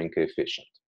clustering coefficient,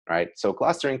 right? So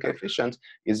clustering coefficient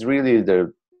is really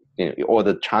the, or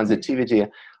the transitivity,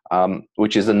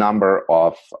 which is the number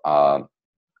of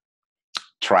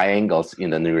triangles in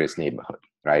the nearest neighborhood,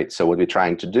 right? So what we're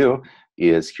trying to do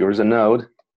is, here's a node,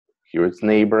 here it's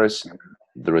neighbors,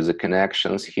 there is a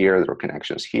connections here, there are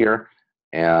connections here,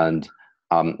 and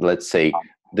let's say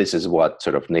this is what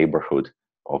sort of neighborhood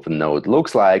of a node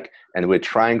looks like, and we're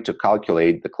trying to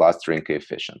calculate the clustering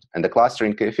coefficient. And the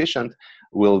clustering coefficient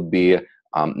will be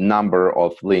number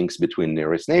of links between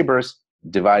nearest neighbors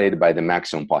divided by the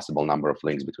maximum possible number of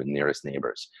links between nearest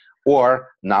neighbors, or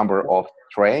number of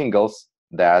triangles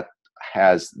that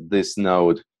has this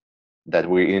node that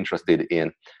we're interested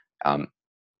in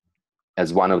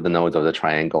as one of the nodes of the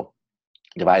triangle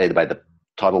divided by the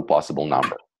total possible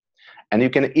number. And you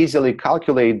can easily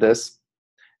calculate this.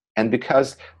 And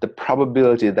because the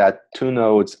probability that two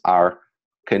nodes are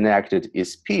connected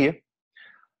is p,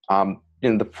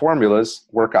 the formulas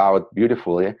work out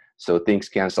beautifully, so things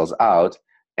cancels out,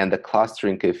 and the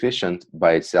clustering coefficient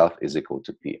by itself is equal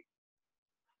to p.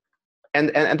 And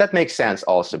that makes sense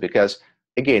also because,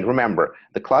 again, remember,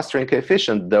 the clustering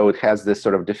coefficient, though it has this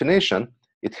sort of definition,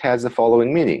 it has the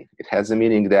following meaning. It has the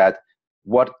meaning that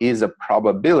what is a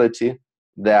probability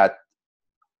that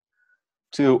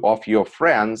two of your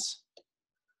friends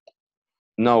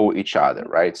know each other,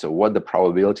 right? So what the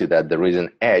probability that there is an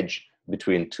edge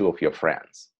between two of your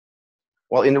friends?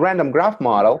 Well, in the random graph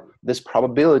model, this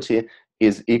probability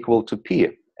is equal to p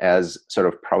as sort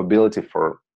of probability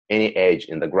for any edge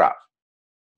in the graph.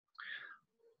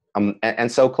 And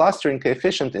so clustering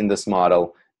coefficient in this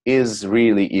model is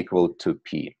really equal to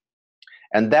p.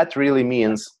 And that really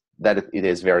means that it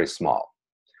is very small.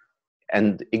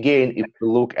 And again, if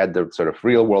you look at the sort of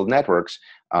real world networks,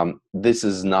 this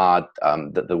is not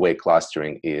the way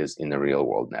clustering is in the real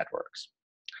world networks.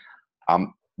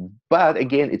 But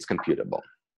again, it's computable.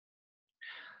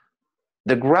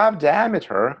 The graph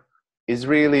diameter is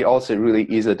really also really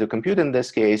easy to compute in this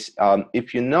case.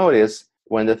 If you notice,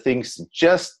 when the thing's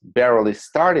just barely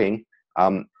starting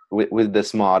with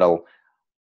this model,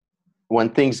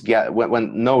 when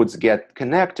nodes get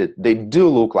connected, they do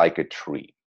look like a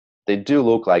tree. They do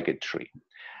look like a tree.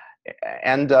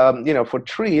 And for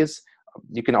trees,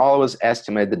 you can always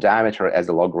estimate the diameter as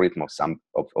a logarithm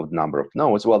of number of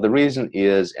nodes. Well, the reason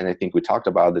is, and I think we talked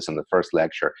about this in the first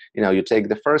lecture, you take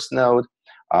the first node,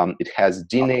 it has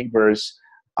d neighbors.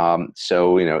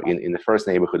 So in the first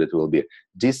neighborhood, it will be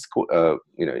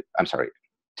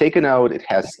take a node, it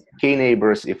has k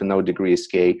neighbors if a node degree is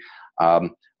k.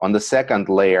 On the second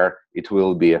layer, it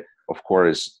will be, of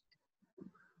course,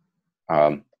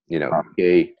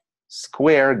 k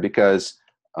squared, because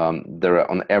there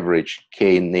are on average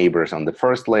k neighbors on the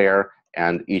first layer,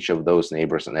 and each of those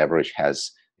neighbors on average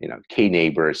has k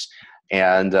neighbors,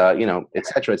 and et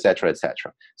cetera, et cetera, et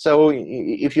cetera. So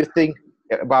if you think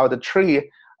about a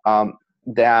tree,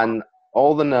 then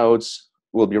all the nodes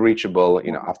will be reachable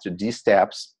after d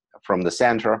steps from the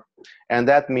center, and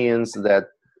that means that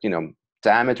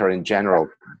diameter in general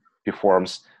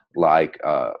behaves like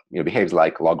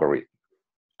logarithm.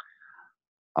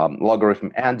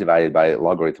 Logarithm n divided by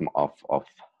logarithm of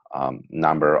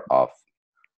number of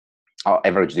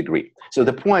average degree. So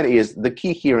the point is, the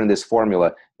key here in this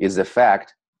formula is the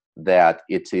fact that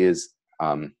it is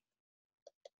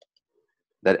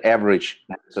that average,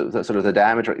 so the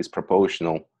diameter is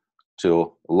proportional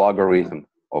to logarithm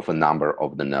of a number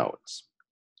of the nodes.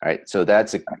 All right, so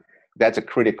that's a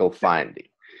critical finding.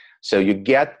 So you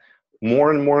get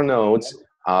more and more nodes,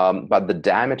 but the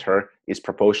diameter is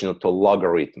proportional to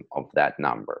logarithm of that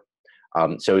number.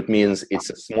 So it means it's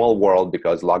a small world,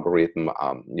 because logarithm,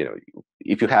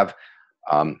 if you have,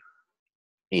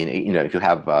 if you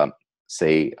have,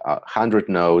 say, 100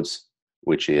 nodes,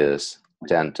 which is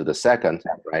 10 to the second,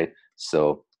 right?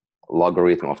 So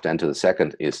logarithm of 10 to the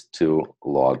second is 2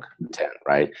 log 10,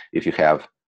 right? If you have,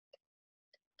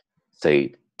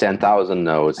 say, 10,000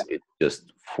 nodes, it's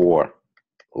just 4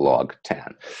 log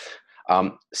 10.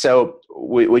 So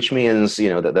which means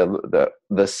that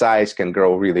the size can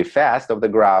grow really fast of the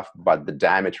graph, but the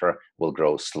diameter will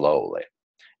grow slowly.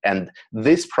 And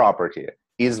this property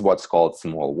is what's called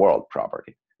small world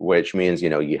property, which means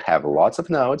you have lots of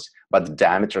nodes, but the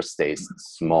diameter stays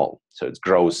small, so it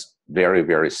grows very,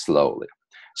 very slowly.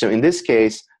 So in this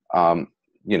case, the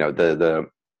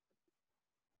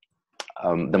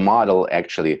model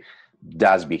actually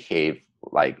does behave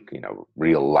like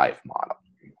real life model.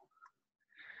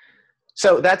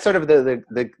 So that's sort of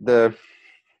the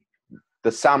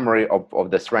summary of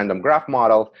this random graph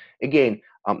model. Again,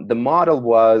 the model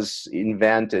was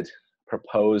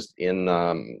proposed in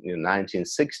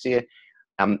 1960,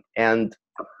 and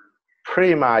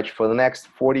pretty much for the next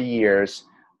 40 years,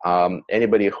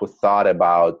 anybody who thought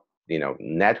about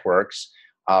networks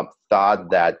thought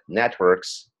that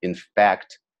networks in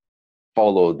fact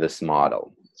follow this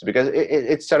model. So because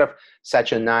it's sort of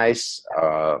such a nice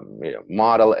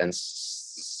model, and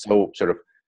so sort of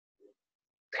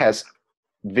has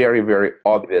very, very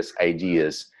obvious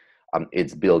ideas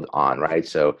it's built on, right?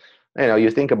 So,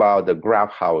 you think about the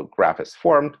graph, how a graph is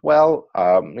formed. Well,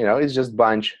 it's just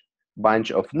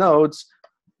bunch of nodes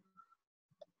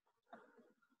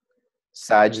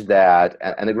such that,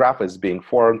 and the graph is being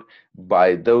formed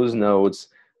by those nodes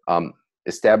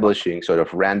establishing sort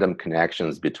of random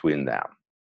connections between them,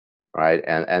 right?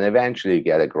 And eventually you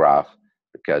get a graph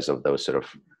because of those sort of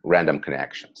random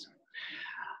connections.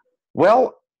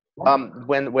 Well,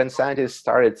 when scientists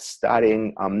started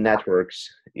studying networks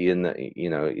in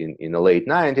the late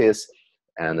 90s,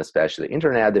 and especially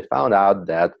internet, they found out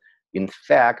that in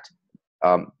fact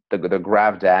the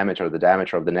graph diameter, the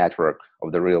diameter of the network,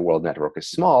 of the real world network, is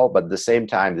small, but at the same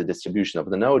time the distribution of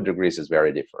the node degrees is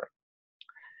very different.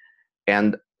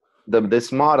 And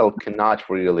this model cannot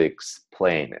really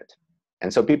explain it.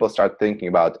 And so people start thinking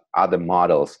about other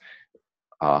models,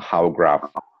 how a graph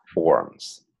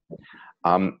forms.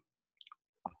 And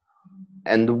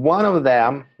one of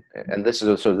them, and this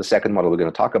is sort of the second model we're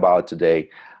going to talk about today,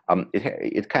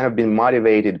 it kind of been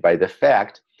motivated by the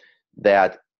fact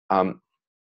that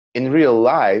in real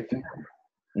life,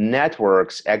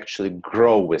 networks actually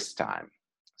grow with time.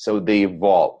 So they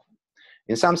evolve.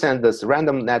 In some sense, this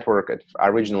random network,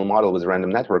 our original model with a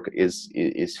random network is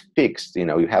fixed.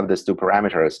 You have these two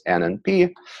parameters, n and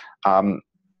p.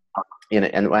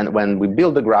 And when we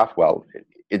build the graph, well,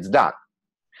 it's done.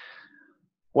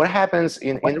 What happens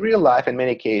in real life, in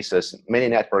many cases, many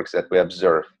networks that we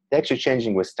observe, they're actually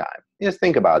changing with time. Just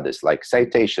think about this, like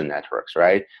citation networks,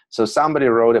 right? So somebody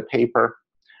wrote a paper,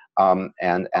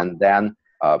 and then,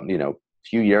 a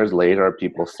few years later,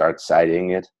 people start citing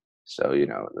it. So,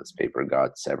 this paper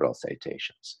got several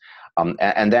citations.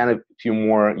 And then a few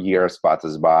more years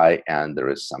passes by, and there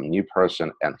is some new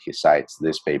person, and he cites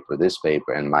this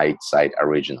paper, and might cite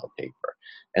original paper.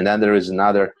 And then there is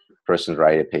another person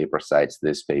write a paper, cites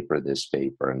this paper,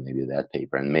 and maybe that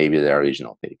paper, and maybe the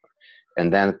original paper.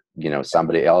 And then,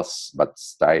 somebody else but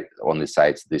only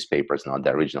cites this paper, is not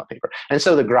the original paper. And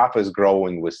so the graph is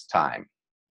growing with time,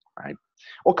 right?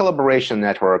 Or collaboration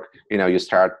network, you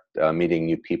start meeting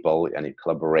new people and you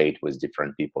collaborate with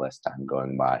different people as time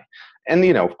going by. And,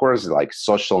 of course, like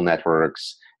social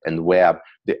networks and web,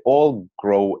 they all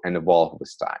grow and evolve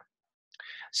with time.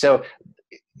 So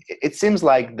it seems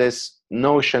like this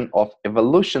notion of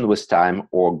evolution with time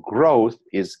or growth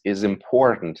is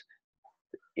important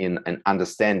in an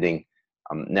understanding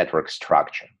network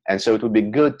structure. And so it would be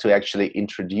good to actually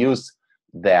introduce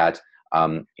that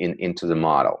into the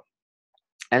model.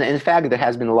 And in fact, there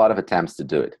has been a lot of attempts to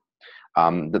do it.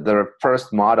 There are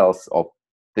first models of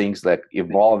things like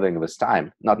evolving with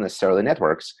time, not necessarily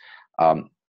networks,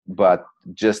 but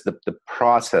just the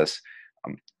process,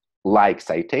 like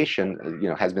citation,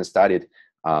 has been studied,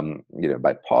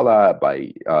 by Paula,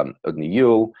 by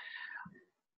O'Neill.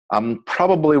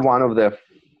 Probably one of the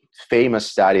famous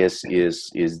studies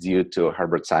is due to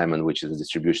Herbert Simon, which is the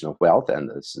distribution of wealth, and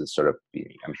this is sort of,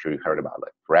 I'm sure you've heard about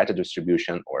like Pareto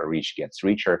distribution or rich gets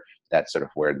richer. That's sort of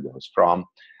where it goes from.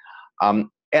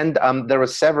 And there were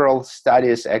several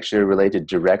studies actually related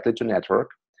directly to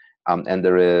network, and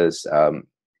there is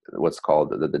what's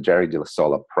called the Jerry de la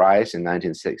Sola Prize in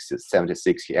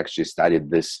 1976. He actually studied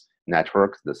this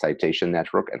network, the citation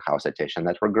network, and how citation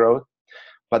network growth.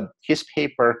 But his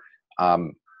paper,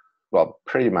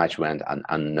 pretty much went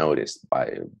unnoticed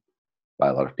by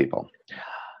a lot of people.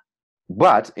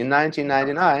 But in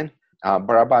 1999,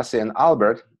 Barabasi and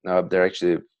Albert, they're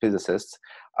actually physicists,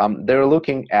 they're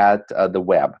looking at the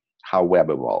web, how web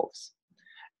evolves.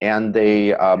 And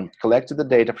they collected the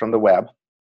data from the web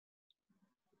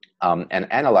and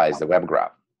analyzed the web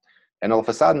graph. And all of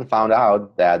a sudden found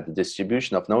out that the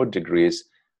distribution of node degrees,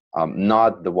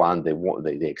 not the one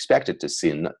they expected to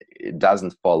see. It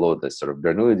doesn't follow the sort of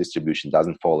Bernoulli distribution,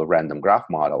 doesn't follow a random graph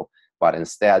model, but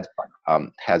instead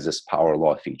has this power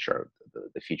law feature,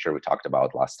 the feature we talked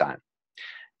about last time.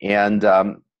 And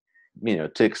to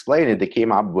explain it, they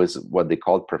came up with what they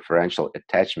called preferential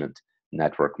attachment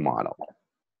network model.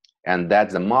 And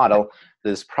that's a model that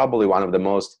is probably one of the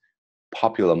most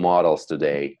popular models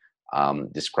today,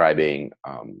 describing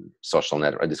social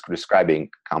network, describing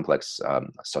complex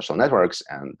social networks,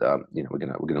 and we're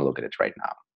gonna look at it right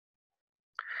now.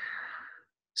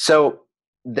 So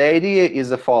the idea is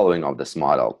the following of this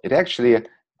model. It actually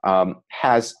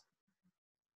has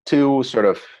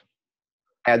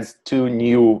adds two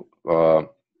new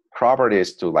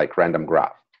properties to like random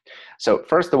graph. So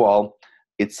first of all,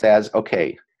 it says,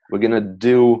 okay, we're gonna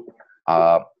do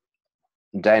a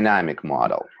dynamic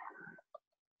model.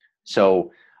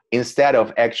 So instead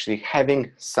of actually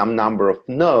having some number of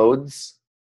nodes,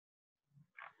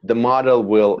 the model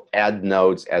will add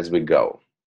nodes as we go.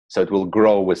 So it will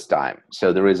grow with time.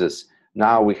 So there is this,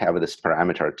 now we have this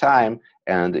parameter time,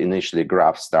 and initially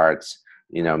graph starts,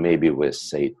 maybe with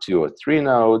say 2 or 3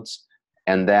 nodes.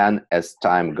 And then as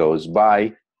time goes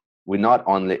by, we not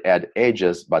only add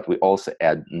edges, but we also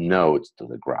add nodes to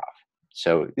the graph.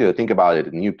 So think about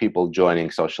it, new people joining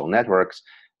social networks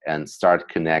and start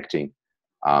connecting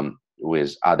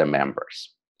with other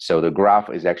members. So the graph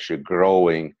is actually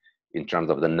growing in terms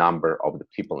of the number of the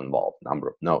people involved, number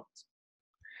of nodes.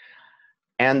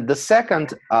 And the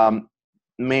second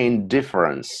main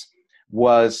difference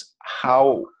was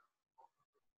how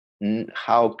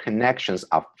connections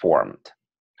are formed,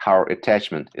 how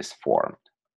attachment is formed.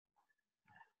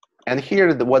 And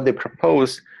here, what they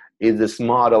propose is this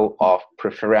model of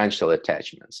preferential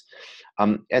attachments.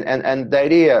 And the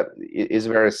idea is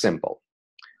very simple.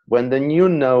 When the new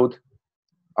node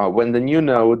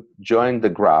joined the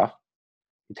graph,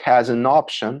 it has an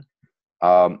option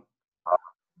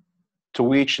to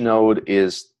which node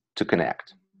is to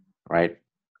connect, right?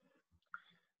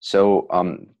 So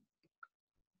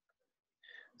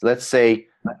let's say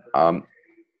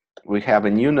we have a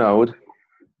new node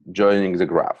joining the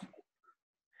graph.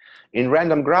 In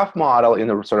random graph model, in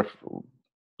a sort of,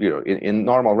 in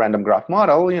normal random graph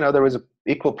model, there is an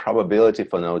equal probability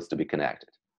for nodes to be connected.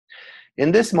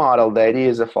 In this model, the idea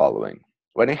is the following.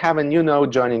 When you have a new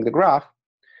node joining the graph,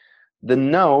 the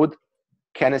node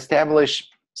can establish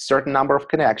certain number of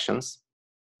connections,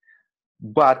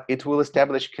 but it will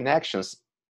establish connections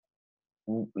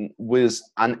with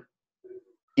an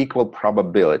equal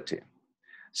probability.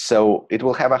 So it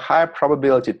will have a higher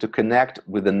probability to connect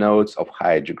with the nodes of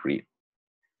higher degree.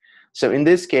 So in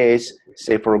this case,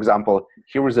 say, for example,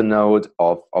 here is a node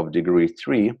of degree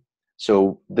 3.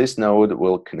 So this node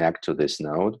will connect to this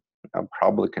node,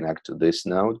 probably connect to this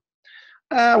node,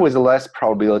 with a less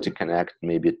probability connect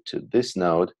maybe to this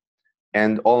node,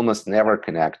 and almost never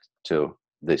connect to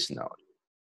this node.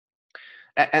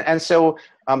 And so,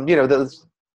 the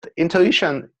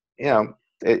intuition,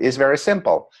 is very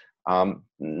simple.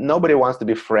 Nobody wants to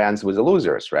be friends with the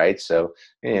losers, right? So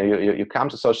you come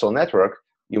to social network,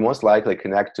 you most likely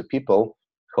connect to people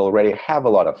who already have a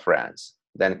lot of friends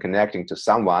than connecting to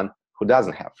someone who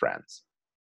doesn't have friends.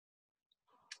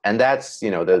 And that's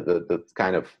the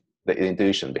kind of the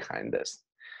intuition behind this.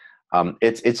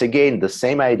 It's again the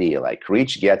same idea, like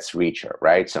rich gets richer,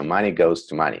 right? So money goes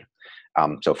to money.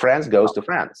 So friends goes to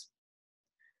friends.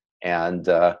 And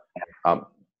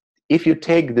if you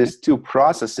take these two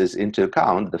processes into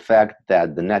account, the fact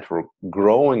that the network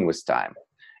growing with time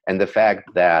and the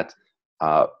fact that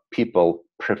people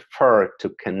prefer to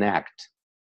connect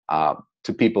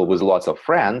to people with lots of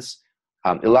friends,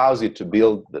 allows you to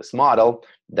build this model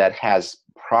that has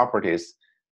properties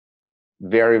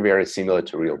very, very similar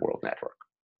to real-world network.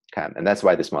 Okay? And that's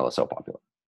why this model is so popular.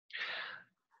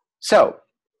 So,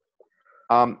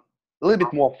 a little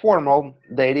bit more formal,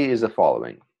 the idea is the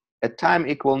following. At time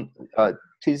equal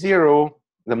t0,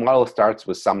 the model starts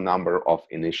with some number of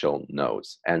initial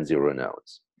nodes, n0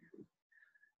 nodes.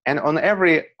 And on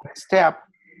every step,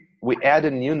 we add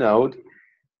a new node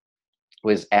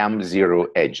with m0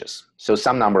 edges, so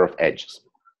some number of edges.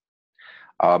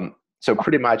 So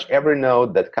pretty much every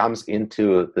node that comes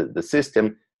into the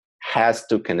system has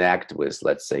to connect with,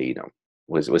 let's say,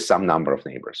 with some number of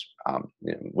neighbors,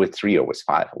 with 3 or with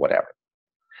 5 or whatever.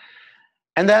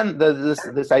 And then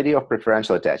this idea of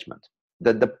preferential attachment,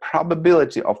 that the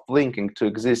probability of linking to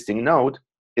existing node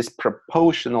is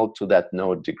proportional to that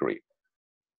node degree.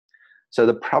 So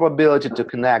the probability to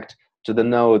connect to the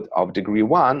node of degree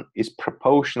 1 is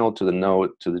proportional to the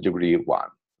node to the degree 1,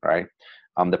 right?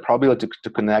 The probability to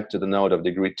connect to the node of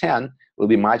degree 10 will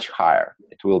be much higher.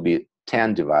 It will be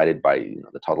 10 divided by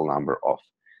the total number of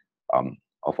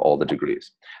all the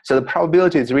degrees. So the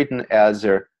probability is written as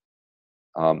a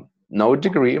node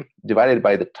degree divided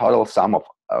by the total sum of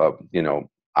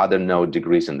other node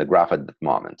degrees in the graph at that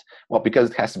moment. Well, because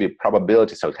it has to be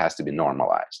probability, so it has to be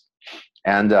normalized.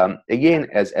 And again,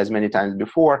 as many times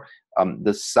before,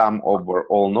 the sum over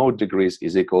all node degrees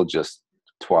is equal just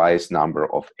twice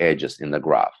number of edges in the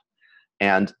graph.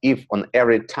 And if on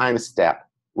every time step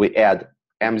we add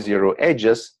m0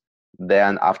 edges,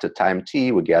 then after time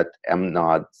t, we get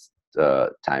m0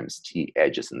 times t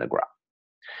edges in the graph.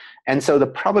 And so the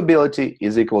probability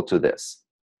is equal to this.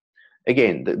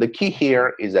 Again, the key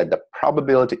here is that the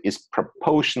probability is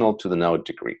proportional to the node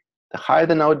degree. The higher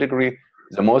the node degree,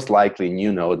 the most likely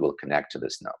new node will connect to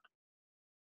this node.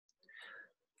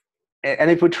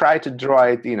 And if we try to draw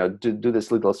it, to do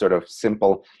this little sort of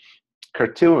simple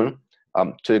cartoon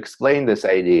to explain this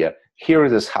idea, here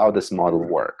is how this model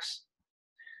works.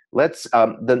 let's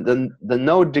the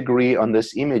node degree on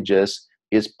this images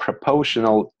is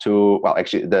proportional to, well,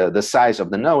 actually the size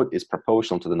of the node is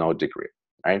proportional to the node degree,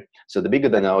 right? So the bigger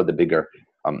the node, the bigger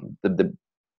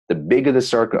the bigger the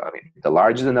circle. I mean, the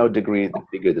larger the node degree, the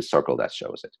bigger the circle that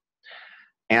shows it.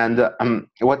 And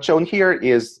what's shown here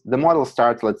is the model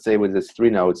starts, let's say, with these 3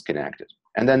 nodes connected,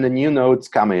 and then the new nodes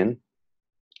come in,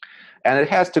 and it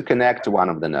has to connect to one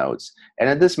of the nodes. And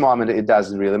at this moment, it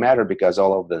doesn't really matter because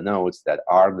all of the nodes that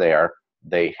are there,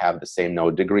 they have the same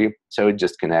node degree, so it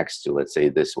just connects to, let's say,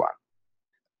 this one.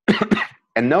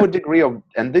 And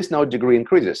this node degree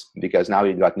increases because now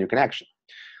you got new connection.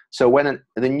 So when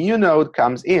the new node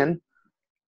comes in,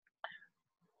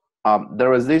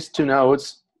 there is these 2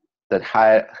 nodes that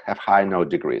have high node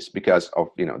degrees because of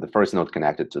the first node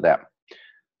connected to them,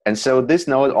 and so this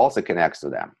node also connects to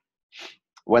them.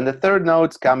 When the third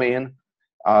nodes come in,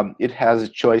 it has a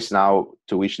choice now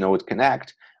to which node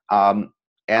connect, and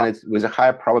it's with a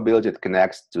higher probability it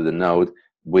connects to the node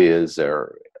with a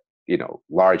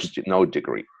large node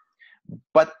degree.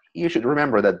 But you should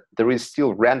remember that there is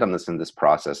still randomness in this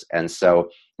process, and so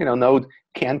node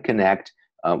can connect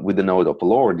with the node of a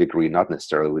lower degree, not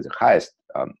necessarily with the highest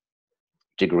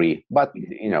degree, but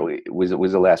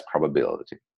with a less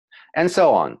probability, and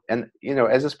so on. And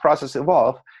as this process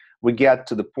evolves, we get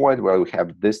to the point where we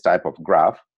have this type of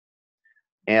graph,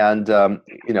 and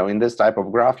in this type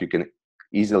of graph, you can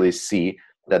easily see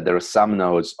that there are some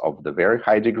nodes of the very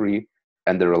high degree,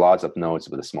 and there are lots of nodes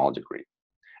with a small degree.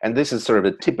 And this is sort of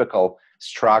a typical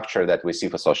structure that we see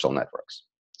for social networks.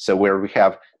 So where we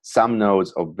have some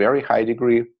nodes of very high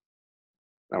degree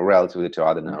relatively to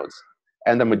other nodes,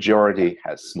 and the majority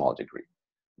has small degree.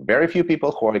 Very few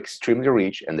people who are extremely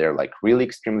rich, and they're like really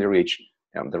extremely rich.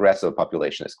 The rest of the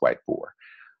population is quite poor.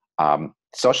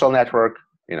 Social network,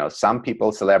 some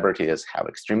people, celebrities, have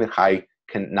extremely high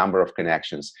number of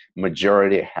connections.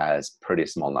 Majority has pretty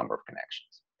small number of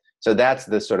connections. So that's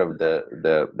the sort of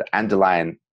the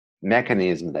underlying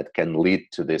mechanism that can lead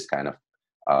to this kind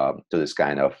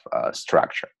of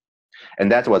structure,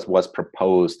 and that was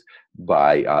proposed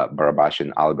by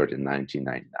Barabasi-Albert in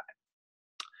 1999.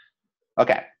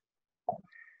 Okay,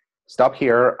 stop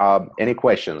here. Any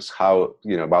questions? How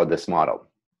about this model?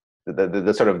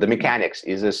 The sort of the mechanics.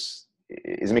 Is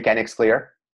mechanics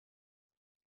clear?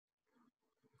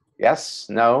 Yes?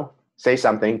 No? Say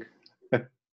something.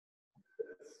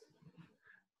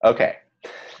 Okay.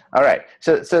 All right.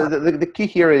 So the key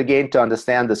here is, again, to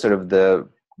understand the sort of the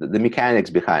mechanics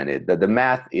behind it. That the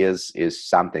math is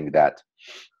something that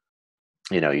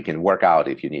you can work out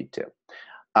if you need to.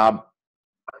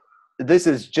 This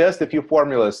is just a few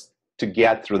formulas to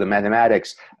get through the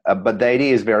mathematics, but the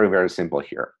idea is very, very simple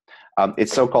here.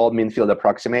 It's so-called mean field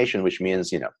approximation, which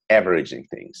means averaging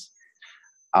things.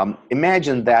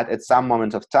 Imagine that at some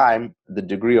moment of time, the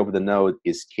degree of the node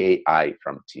is ki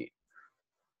from t.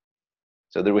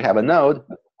 So there we have a node,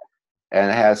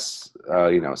 and it has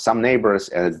some neighbors,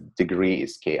 and its degree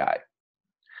is ki.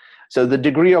 So the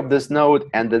degree of this node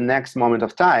and the next moment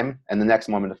of time,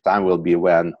 will be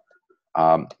when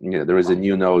there is a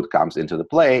new node comes into the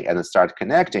play and it starts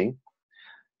connecting,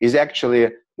 is actually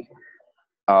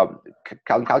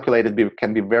calculated,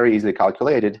 can be very easily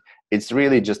calculated. It's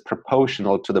really just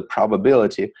proportional to the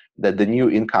probability that the new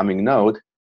incoming node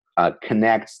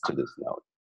connects to this node.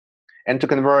 And to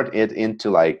convert it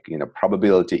into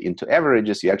probability into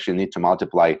averages, you actually need to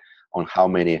multiply on how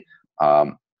many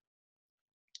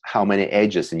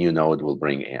edges a new node will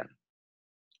bring in,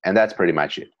 and that's pretty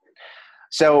much it.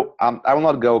 So I will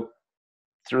not go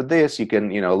through this. You can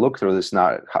look through this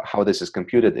now, how this is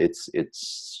computed.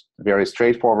 It's very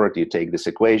straightforward. You take this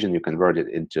equation, you convert it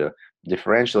into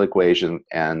differential equation,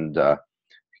 and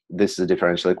this is a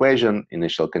differential equation.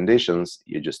 Initial conditions,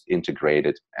 you just integrate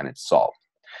it, and it's solved.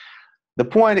 The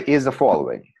point is the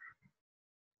following.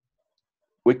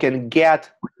 We can get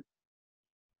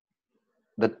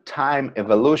the time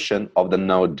evolution of the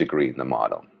node degree in the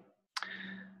model.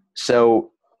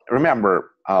 So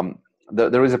remember,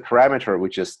 there is a parameter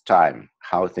which is time,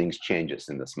 how things changes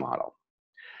in this model.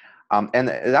 And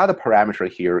another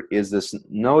parameter here is this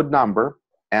node number,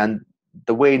 and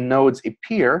the way nodes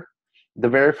appear, the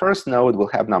very first node will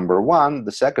have number 1,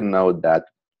 the second node that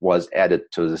was added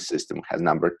to the system has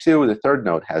number 2, the third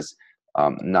node has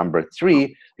number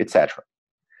 3, etc.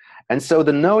 And so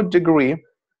the node degree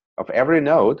of every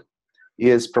node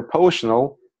is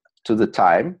proportional to the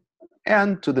time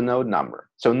and to the node number.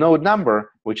 So node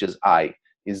number, which is I,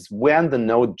 is when the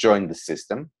node joined the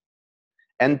system,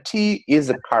 and t is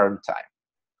the current time.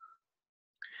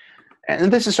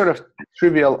 And this is sort of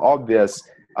trivial, obvious,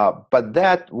 but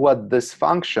that's what this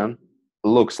function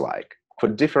looks like. for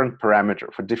different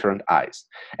parameter, for different i's.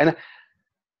 And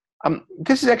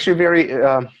this is actually very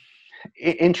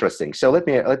interesting. So let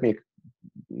me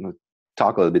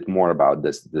talk a little bit more about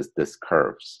this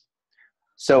curves.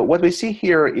 So what we see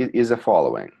here is the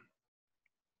following.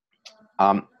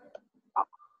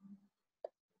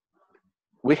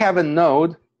 We have a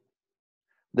node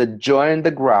that joined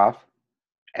the graph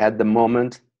at the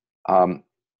moment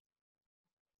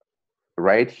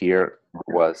right here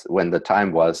was when the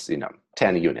time was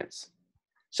 10 units.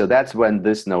 So that's when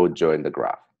this node joined the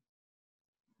graph.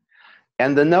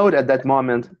 And the node at that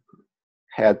moment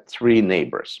had 3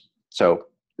 neighbors. So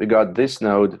we got this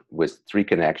node with 3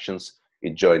 connections.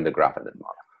 It joined the graph at that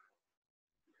moment.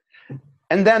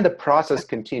 And then the process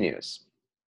continues.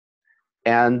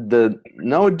 And the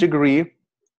node degree,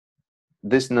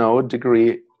 this node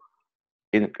degree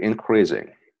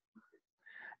increasing.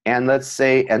 And let's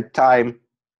say at time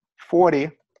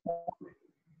 40,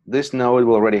 this node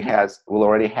will already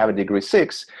have a degree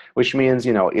 6, which means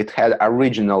it had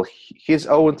original his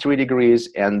own 3 degrees,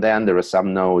 and then there are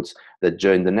some nodes that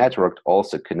joined the network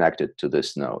also connected to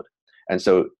this node, and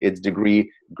so its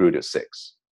degree grew to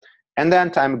 6. And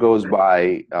then time goes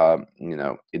by,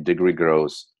 its degree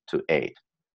grows to 8.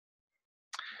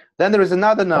 Then there is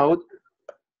another node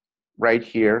right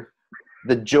here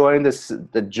that joined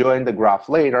the graph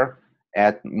later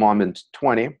at moment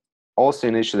 20. Also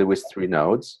initially with 3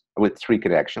 nodes, with 3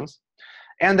 connections.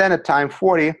 And then at time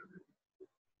 40,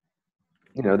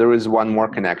 there is one more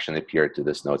connection appeared to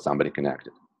this node, somebody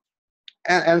connected.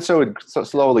 And so it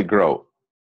slowly grow.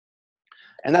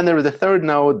 And then there is a third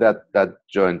node that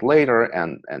joined later,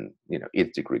 and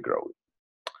its degree grow.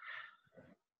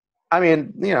 I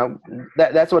mean,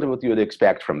 that's what you would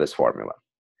expect from this formula.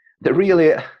 The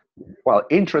really,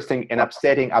 interesting and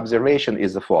upsetting observation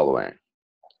is the following.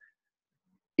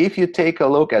 If you take a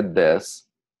look at this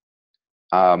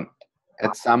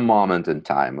at some moment in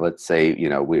time, let's say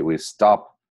we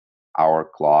stop our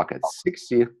clock at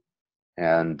 60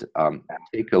 and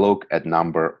take a look at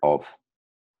number of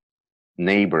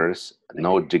neighbors,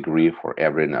 node degree for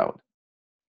every node.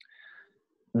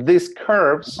 These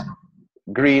curves,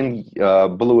 green,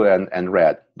 blue, and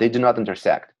red, they do not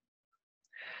intersect.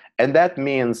 And that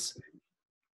means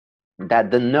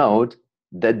that the node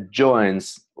that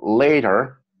joins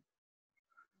later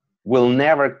will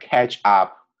never catch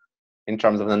up in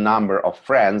terms of the number of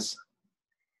friends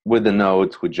with the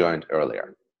node who joined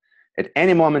earlier. At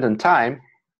any moment in time,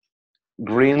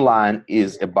 green line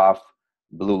is above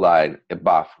blue line,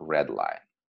 above red line.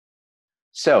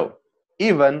 So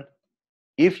even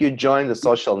if you join the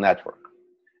social network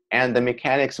and the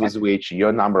mechanics with which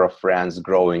your number of friends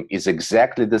growing is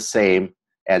exactly the same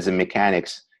as the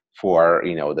mechanics for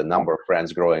the number of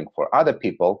friends growing for other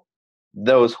people,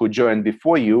 those who joined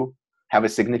before you have a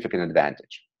significant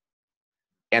advantage.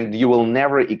 And you will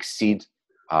never exceed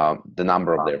the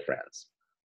number of their friends.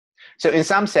 So in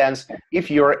some sense, if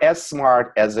you're as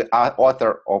smart as the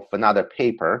author of another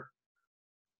paper,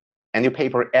 and your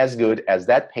paper as good as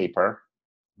that paper,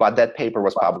 but that paper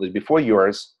was published before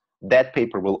yours, that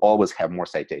paper will always have more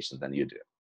citations than you do.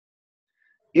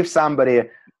 If somebody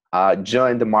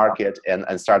joined the market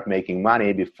and start making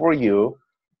money before you,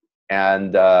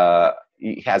 and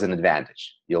he has an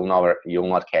advantage, you'll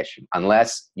not catch him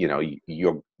unless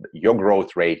your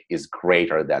growth rate is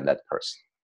greater than that person.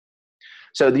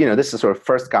 So this is sort of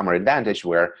first comer advantage,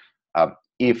 where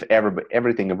if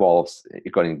everything evolves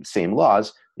according to the same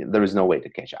laws, there is no way to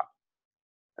catch up.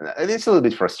 It's a little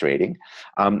bit frustrating.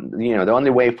 The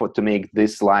only way to make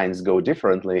these lines go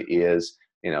differently is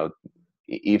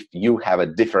if you have a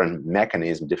different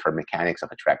mechanism, different mechanics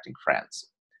of attracting friends.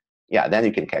 Yeah, then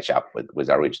you can catch up with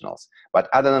originals. But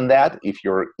other than that, if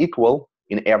you're equal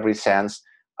in every sense,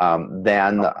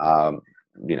 then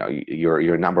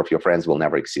your number of your friends will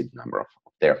never exceed the number of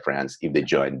their friends if they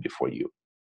joined before you.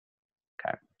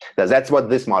 Okay, so that's what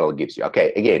this model gives you.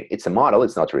 Okay, again, it's a model;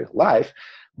 it's not real life,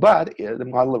 but the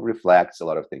model reflects a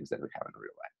lot of things that we have in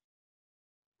real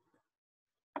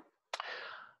life.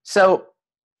 So,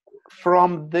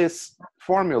 from this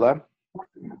formula,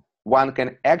 one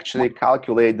can actually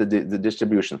calculate the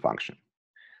distribution function.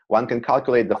 One can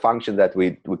calculate the function that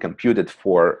we computed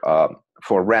for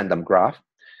random graph.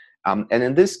 And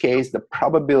in this case, the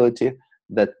probability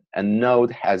that a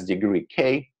node has degree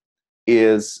k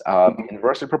is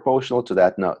inversely proportional to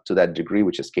that degree,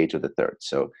 which is k to the third.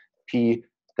 So p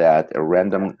that a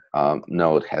random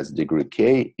node has degree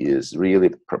k is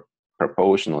really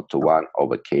proportional to 1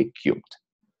 over k cubed.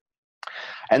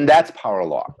 And that's power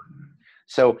law.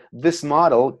 So this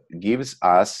model gives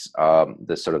us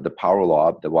the power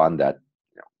law, the one that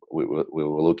we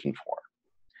were looking for.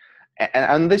 And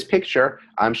on this picture,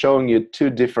 I'm showing you two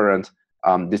different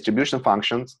distribution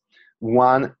functions.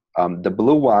 One, the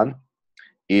blue one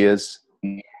is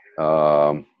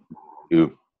so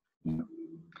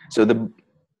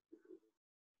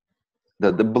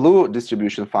the blue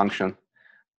distribution function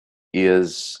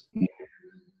is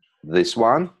this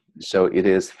one. So it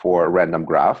is for random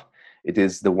graph. It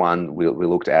is the one we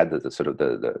looked at, the sort of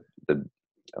the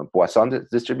Poisson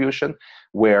distribution,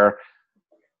 where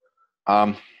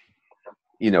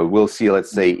we'll see,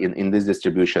 let's say in this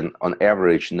distribution, on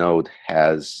average, node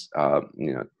has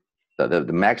the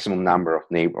maximum number of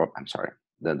neighbors. I'm sorry,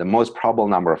 the most probable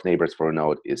number of neighbors for a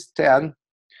node is 10,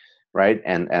 right?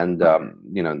 And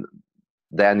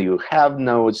then you have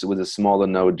nodes with the smaller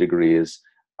node degrees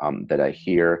that are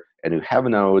here, and you have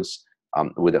nodes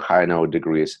with the higher node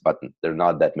degrees, but there are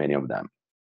not that many of them.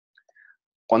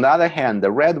 On the other hand,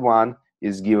 the red one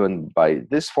is given by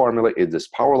this formula. It's this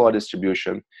power law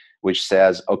distribution, which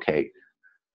says, okay,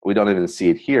 we don't even see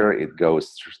it here. It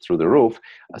goes through the roof.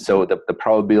 So the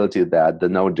probability that the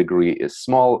node degree is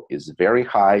small is very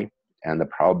high, and the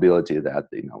probability that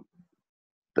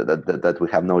that we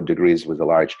have node degrees with a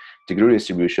large degree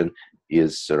distribution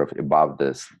is sort of above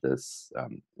this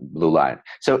blue line.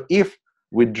 So if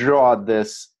we draw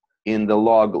this in the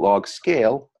log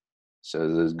scale, so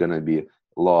this is going to be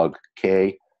log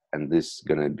k, and this is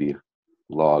going to be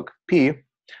log p.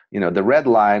 The red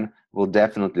line will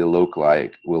definitely look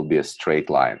like will be a straight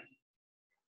line.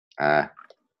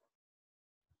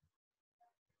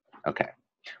 Okay,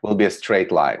 will be a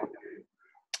straight line,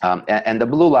 and the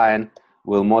blue line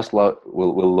will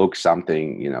will look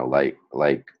something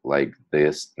like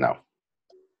this. No,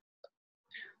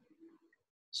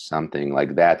 something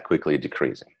like that, quickly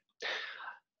decreasing.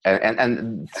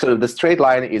 And so the straight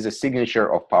line is a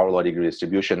signature of power law degree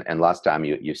distribution, and last time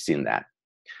you've seen that.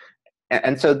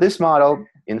 And so this model,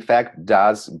 in fact,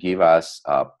 does give us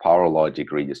a power law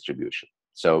degree distribution.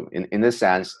 So in this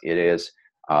sense, it is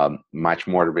much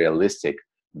more realistic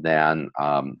than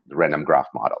the random graph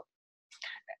model.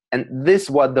 And this is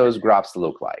what those graphs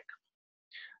look like.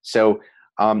 So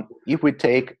if we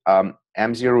take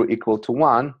m0 equal to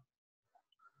 1,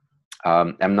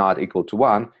 m naught equal to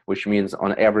 1, which means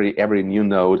on every new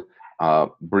node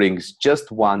brings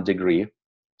just 1 degree.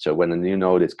 So when a new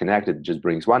node is connected, it just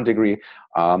brings 1 degree.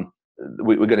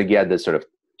 We're going to get this sort of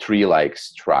tree-like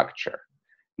structure.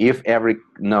 If every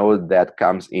node that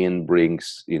comes in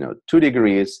brings 2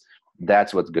 degrees,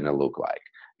 that's what's going to look like.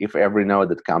 If every node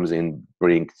that comes in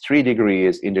brings 3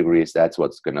 degrees in degrees, that's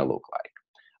what's going to look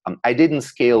like. I didn't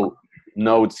scale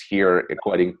nodes here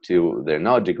according to their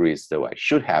node degrees, though I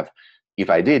should have if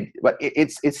I did. But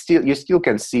it's still, you still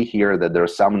can see here that there are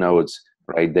some nodes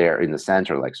right there in the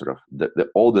center, like sort of the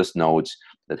oldest nodes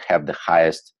that have the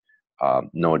highest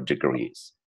node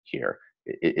degrees here.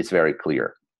 It's very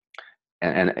clear.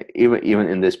 And even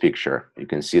in this picture, you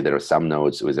can see there are some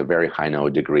nodes with a very high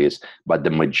node degrees, but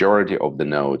the majority of the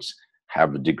nodes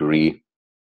have a degree,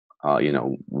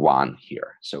 1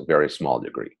 here, so very small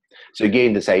degree. So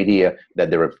again, this idea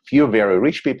that there are few very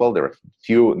rich people, there are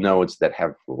few nodes that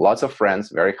have lots of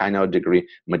friends, very high node degree,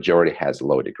 majority has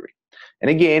low degree. And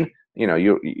again,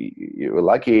 you're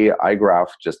lucky, iGraph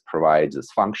just provides this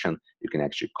function. You can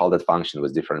actually call that function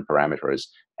with different parameters,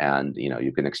 and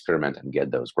you can experiment and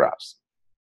get those graphs.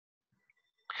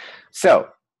 So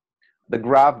the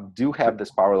graph do have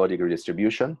this power law degree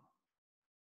distribution.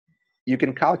 You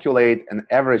can calculate an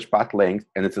average path length,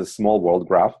 and it's a small world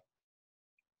graph.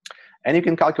 And you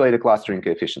can calculate a clustering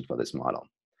coefficient for this model.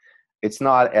 It's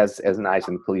not as nice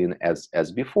and clean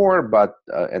as before, but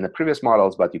in the previous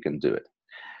models, but you can do it.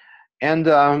 And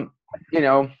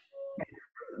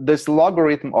this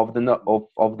logarithm of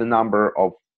the number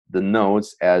of the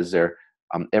nodes as their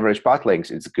average path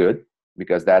length is good,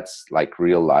 because that's like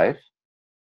real life.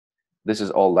 This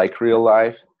is all like real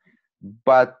life,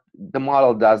 but the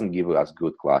model doesn't give us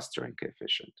good clustering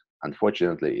coefficient.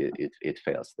 Unfortunately, it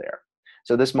fails there.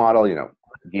 So this model,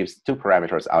 gives 2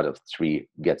 parameters out of 3,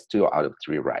 gets 2 out of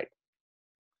 3 right.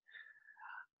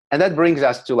 And that brings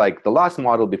us to like the last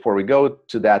model before we go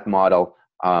to that model.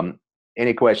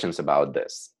 Any questions about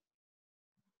this?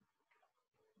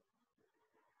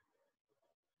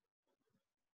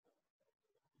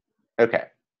 Okay.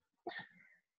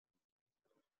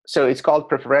 So it's called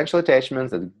preferential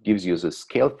attachments. That gives you this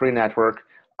scale-free network.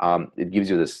 It gives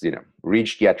you this,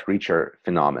 rich get richer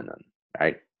phenomenon,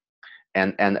 right?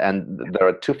 And there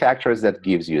are 2 factors that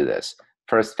gives you this.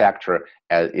 First factor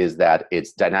is that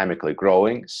it's dynamically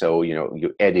growing. So,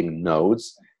 you're adding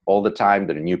nodes all the time.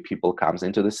 There are new people comes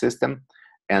into the system.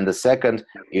 And the second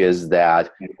is that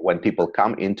when people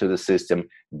come into the system,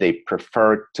 they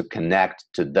prefer to connect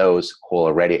to those who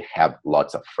already have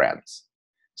lots of friends.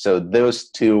 So those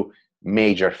two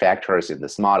major factors in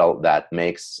this model that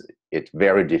makes it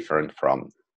very different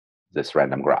from this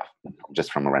random graph,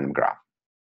 just from a random graph.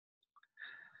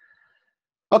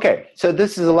 Okay, so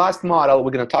this is the last model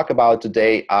we're going to talk about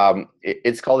today.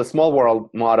 It's called a small world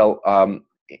model.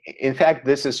 In fact,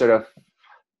 this is sort of,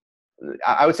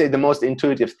 I would say, the most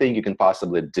intuitive thing you can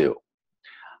possibly do.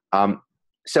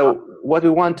 So what we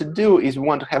want to do is we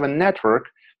want to have a network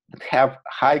that have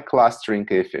high clustering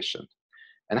coefficient.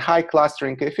 And high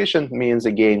clustering coefficient means,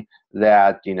 again,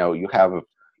 that you have,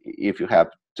 if you have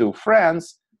two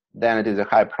friends, then it is a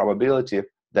high probability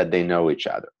that they know each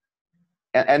other.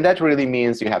 And that really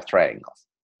means you have triangles.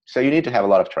 So you need to have a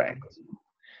lot of triangles.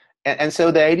 And so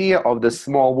the idea of the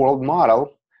small world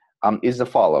model is the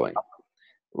following.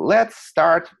 Let's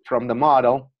start from the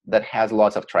model that has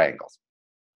lots of triangles.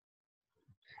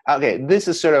 Okay, this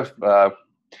is sort of,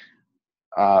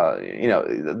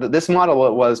 this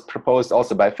model was proposed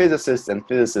also by physicists, and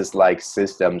physicists like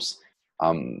systems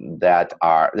that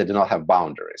do not have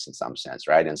boundaries in some sense,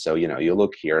 right? And so, you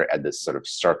look here at this sort of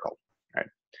circle, right?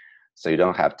 So you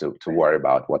don't have to worry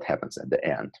about what happens at the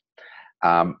end.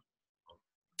 So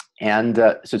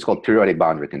it's called periodic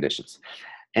boundary conditions.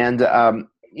 And,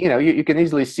 you can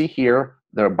easily see here,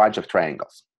 there are a bunch of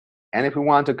triangles. And if we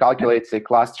want to calculate the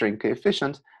clustering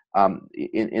coefficient,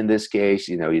 in this case,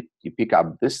 you pick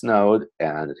up this node,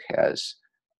 and it has,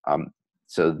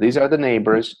 so these are the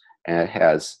neighbors, and it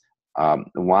has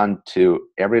 1, 2,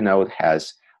 every node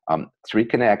has 3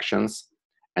 connections,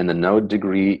 and the node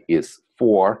degree is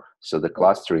 4, so the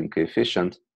clustering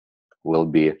coefficient will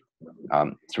be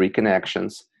 3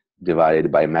 connections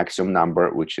divided by maximum number,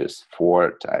 which is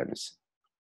 4 times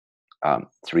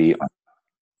 3,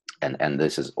 and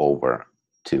this is over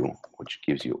 2, which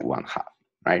gives you 1/2,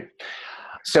 right?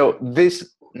 So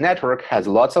this network has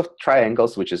lots of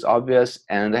triangles, which is obvious,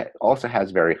 and it also has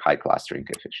very high clustering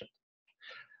coefficient.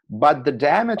 But the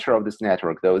diameter of this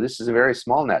network, though, this is a very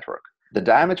small network. The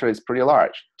diameter is pretty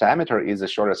large. Diameter is the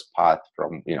shortest path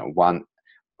from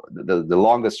the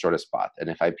longest shortest path. And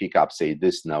if I pick up, say,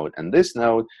 this node and this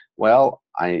node, well,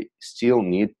 I still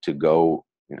need to go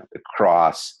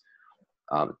across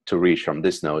to reach from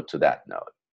this node to that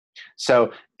node.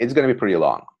 So it's going to be pretty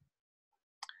long.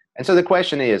 And so the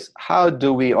question is, how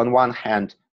do we, on one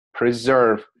hand,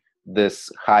 preserve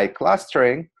this high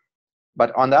clustering,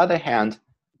 but on the other hand,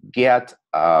 get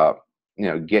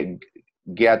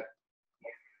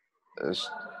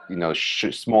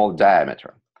small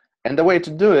diameter? And the way to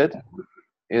do it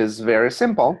is very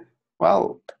simple.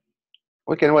 Well,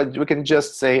 we can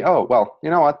just say, oh, well, you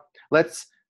know what? Let's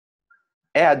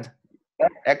add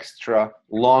extra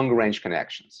long-range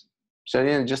connections.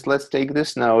 So just let's take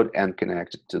this node and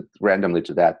connect it randomly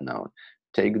to that node.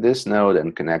 Take this node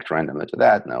and connect randomly to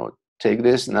that node. Take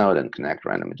this node and connect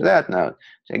randomly to that node.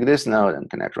 Take this node and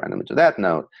connect randomly to that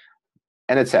node,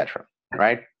 and etc.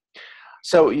 Right?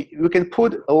 So we can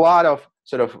put a lot of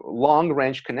sort of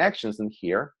long-range connections in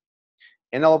here,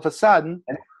 and all of a sudden,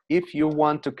 if you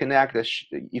want to connect,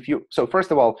 so first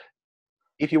of all,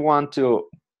 if you want to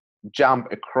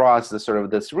jump across the sort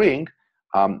of this ring,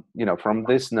 from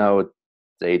this node,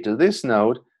 say, to this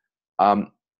node,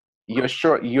 your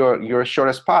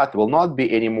shortest path will not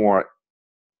be anymore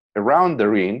around the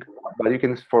ring, but you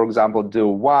can, for example, do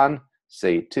 1,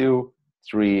 say 2,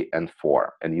 3, and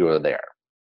 4, and you are there.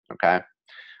 Okay.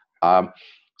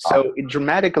 So it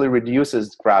dramatically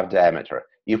reduces graph diameter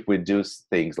if we do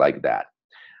things like that.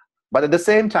 But at the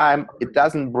same time, it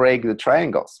doesn't break the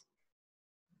triangles.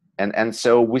 And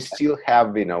so we still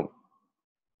have,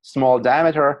 small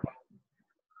diameter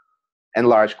and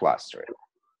large clustering.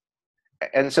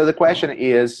 And so the question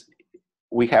is,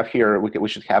 we should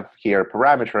have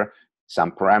here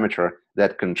some parameter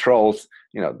that controls,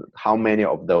 how many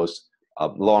of those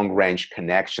long-range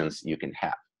connections you can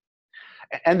have.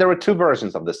 And there are 2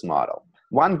 versions of this model.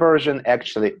 One version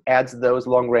actually adds those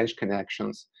long-range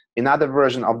connections. Another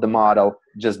version of the model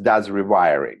just does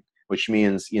rewiring, which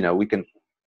means, we can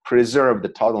preserve the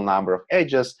total number of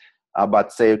edges,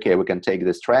 but say, okay, we can take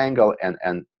this triangle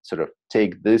and sort of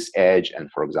take this edge and,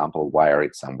 for example, wire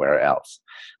it somewhere else.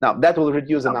 Now, that will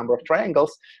reduce the number of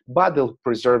triangles, but they'll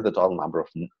preserve the total number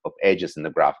of edges in the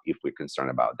graph if we're concerned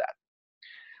about that.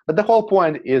 But the whole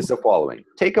point is the following.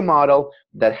 Take a model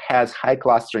that has high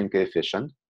clustering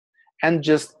coefficient and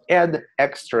just add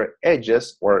extra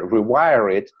edges or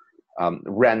rewire it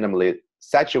randomly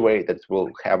such a way that it will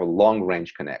have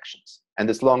long-range connections. And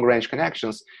this long-range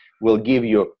connections will give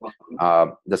you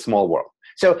the small world.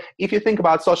 So if you think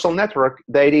about social network,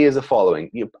 the idea is the following.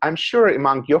 I'm sure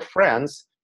among your friends,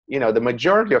 the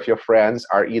majority of your friends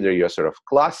are either your sort of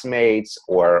classmates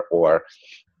or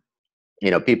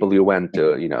people you went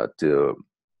to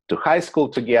high school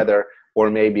together, or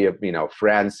maybe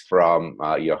friends from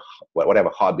your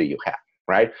whatever hobby you have,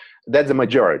 right? That's the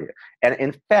majority. And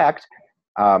in fact,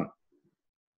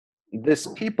 these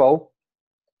people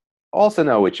also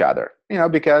know each other,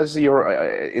 because you're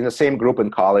in the same group in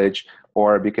college,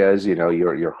 or because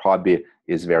your hobby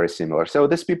is very similar. So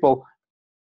these people,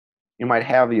 you might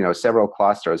have several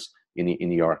clusters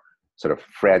in your sort of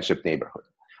friendship neighborhood.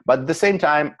 But at the same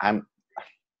time, I'm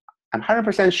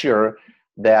 100% sure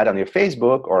that on your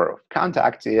Facebook or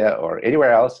Contact or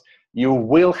anywhere else, you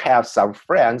will have some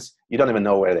friends you don't even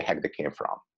know where the heck they came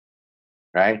from,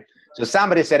 right? So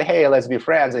somebody said, hey, let's be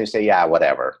friends, and you say, yeah,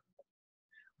 whatever.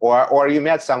 Or you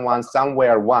met someone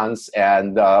somewhere once,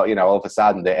 and all of a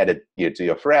sudden they added you to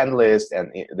your friend list,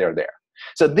 and they're there.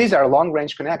 So these are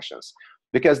long-range connections,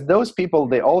 because those people,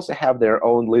 they also have their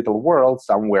own little world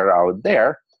somewhere out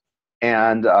there,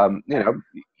 and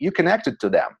you connected to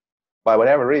them by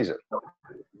whatever reason.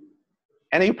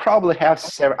 And you probably have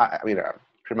several,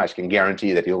 pretty much can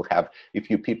guarantee that you'll have a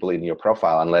few people in your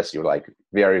profile, unless you're like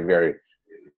very, very,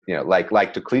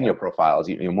 like to clean your profiles,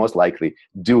 you most likely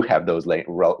do have those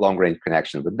long-range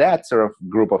connections. But that sort of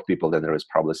group of people, then there is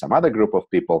probably some other group of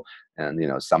people, and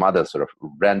some other sort of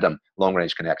random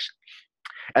long-range connection.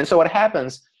 And so what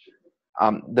happens,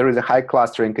 there is a high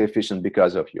clustering coefficient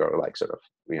because of your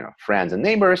friends and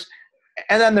neighbors.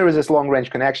 And then there is this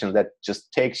long-range connection that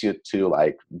just takes you to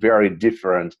like very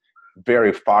different,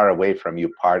 very far away from you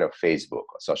part of Facebook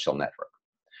or social network.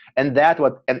 And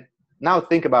now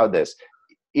think about this.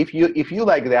 If you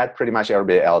like that, pretty much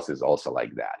everybody else is also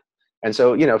like that. And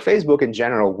so, Facebook in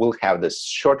general will have this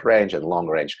short range and long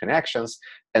range connections,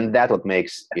 and that's what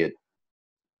makes it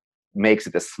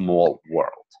a small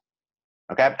world.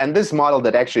 Okay? And this model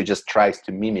that actually just tries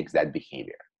to mimic that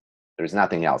behavior. There's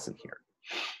nothing else in here.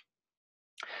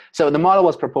 So the model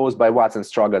was proposed by Watts and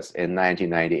Strogats in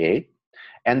 1998.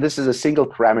 And this is a single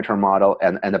parameter model,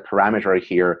 and the parameter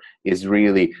here is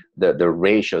really the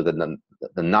ratio,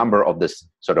 the number of this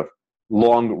sort of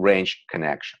long range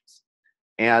connections.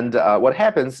 And what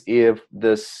happens if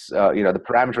this, the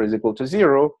parameter is equal to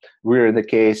 0, we're in the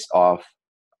case of,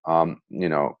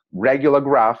 regular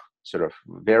graph, sort of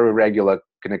very regular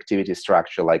connectivity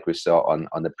structure like we saw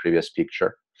on the previous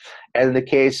picture. And in the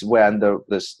case when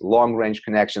this long range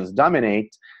connections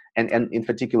dominate, and in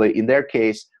particular in their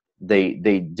case, they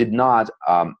did not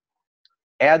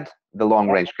add the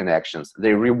long range connections,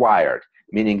 they rewired,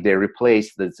 meaning they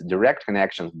replaced the direct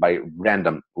connections by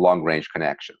random long range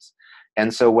connections.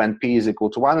 And so when p is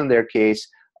equal to 1 in their case,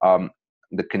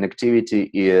 the connectivity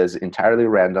is entirely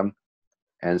random,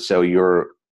 and so you're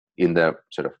in the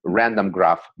sort of random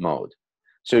graph mode.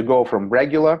 So you go from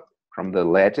regular, from the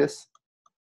lattice,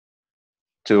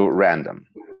 to random.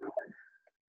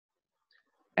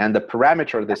 And the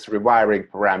parameter, this rewiring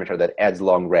parameter that adds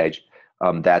long range,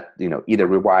 that either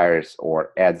rewires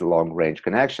or adds long range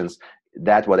connections,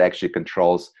 that's what actually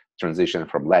controls transition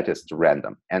from lattice to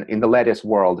random. And in the lattice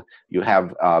world, you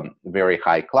have very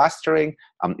high clustering.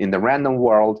 In the random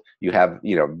world, you have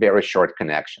very short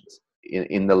connections.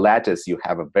 In the lattice, you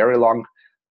have a very long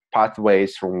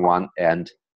pathways from one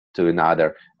end to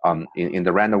another. In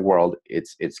the random world,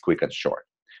 it's quick and short.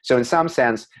 So in some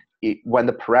sense, when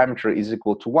the parameter is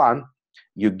equal to 1,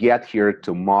 you get here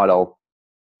to model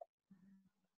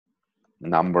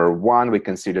number 1 we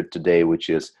considered today, which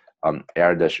is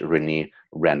Erdos-Reni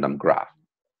random graph.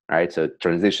 Right? So it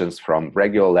transitions from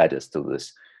regular lattice to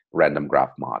this random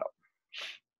graph model.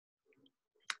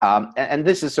 And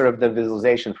this is sort of the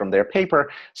visualization from their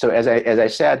paper. So as I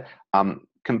said,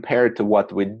 compared to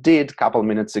what we did a couple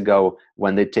minutes ago,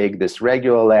 when they take this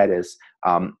regular lattice,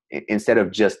 instead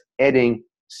of just adding,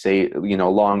 say,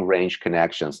 long range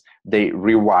connections, they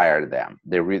rewire them.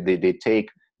 They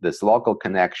take this local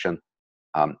connection,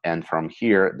 and from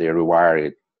here they rewire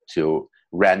it to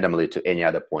randomly to any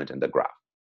other point in the graph.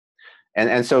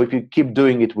 And so if you keep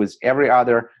doing it with every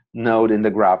other node in the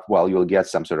graph, well, you'll get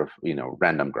some sort of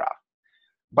random graph.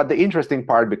 But the interesting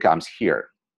part becomes here,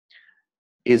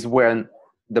 is when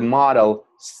the model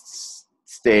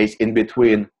stays in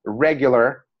between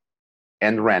regular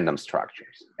and random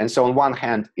structures. And so on one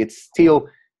hand, it still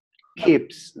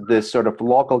keeps this sort of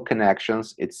local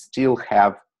connections. It still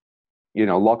have,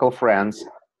 local friends,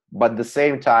 but at the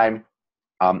same time,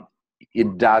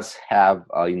 it does have,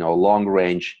 long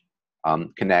range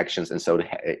connections. And so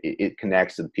it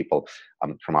connects to people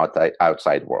from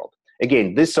outside world.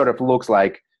 Again, this sort of looks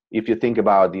like if you think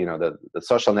about, the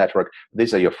social network,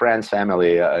 these are your friends,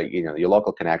 family, your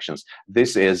local connections.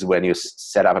 This is when you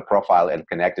set up a profile and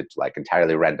connect it to like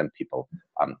entirely random people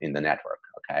in the network.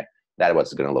 Okay, that's what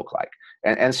it's going to look like.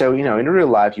 And so, in real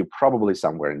life, you're probably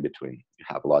somewhere in between. You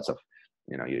have lots of,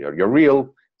 your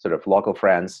real sort of local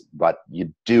friends, but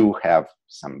you do have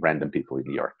some random people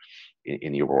in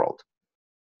your world.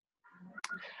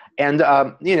 And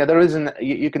there is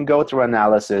you can go through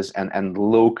analysis and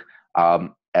look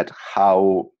at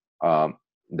how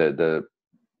the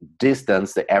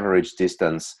distance, the average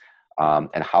distance,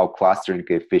 and how clustering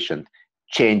coefficient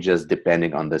changes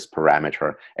depending on this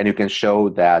parameter. And you can show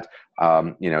that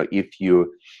if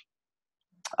you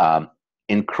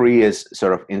increase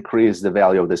the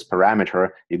value of this parameter,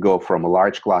 you go from a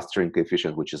large clustering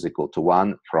coefficient, which is equal to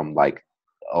 1, from like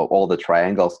all the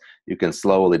triangles, you can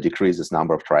slowly decrease this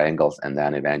number of triangles, and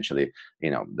then eventually,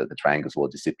 the triangles will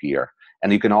disappear.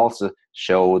 And you can also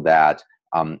show that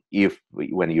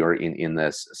when you're in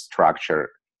this structure,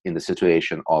 in the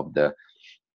situation of the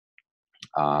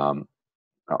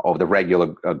regular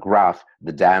graph,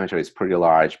 the diameter is pretty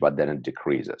large, but then it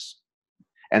decreases.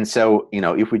 And so,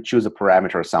 if we choose a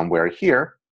parameter somewhere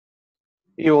here,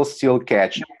 you will still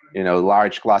catch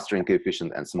large clustering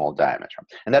coefficient and small diameter.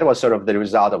 And that was sort of the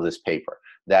result of this paper,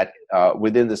 that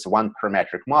within this one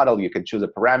parametric model, you can choose a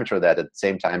parameter that at the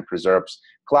same time preserves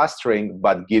clustering,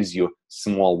 but gives you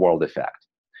small world effect.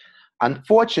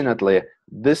 Unfortunately,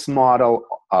 this model,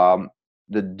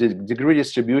 the degree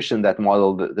distribution that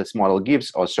this model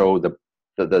gives, also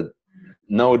the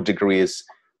node degrees,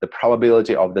 the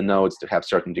probability of the nodes to have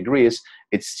certain degrees,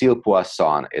 it's still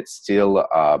Poisson. It's still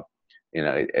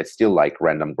it's still like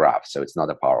random graph, so it's not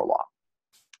a power law.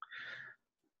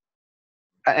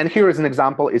 And here is an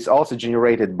example. It's also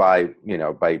generated by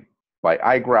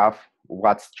iGraph.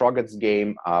 Watts-Strogats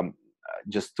game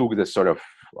just took this sort of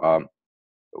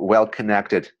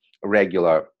well-connected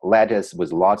regular lattice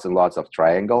with lots and lots of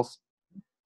triangles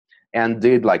and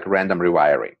did like random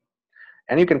rewiring.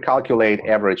 And you can calculate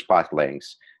average path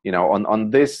lengths. On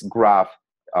this graph,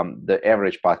 the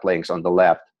average path lengths on the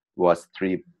left was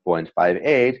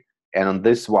 3.58, and on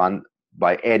this one,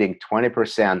 by adding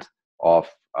 20% of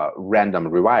random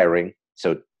rewiring,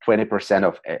 so 20%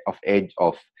 of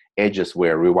edges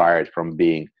were rewired from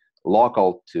being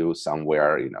local to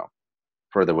somewhere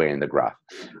further away in the graph.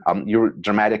 You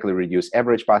dramatically reduce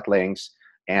average path lengths,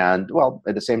 and well,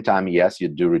 at the same time, yes, you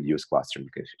do reduce clustering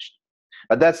coefficient.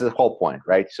 But that's the whole point,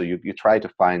 right? So you try to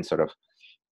find sort of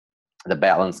the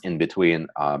balance in between,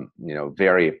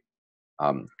 very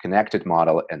connected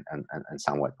model and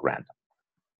somewhat random.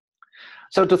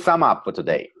 So to sum up for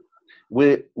today,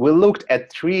 we looked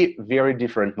at 3 very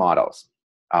different models.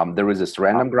 There is this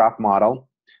random graph model,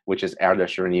 which is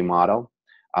Erdos-Reni model.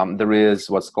 There is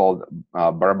what's called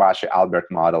Barabasi-Albert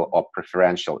model of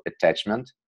preferential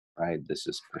attachment, right? This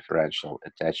is preferential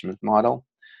attachment model.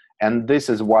 And this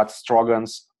is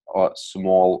Watts-Strogats or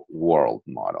small world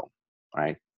model,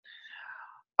 right?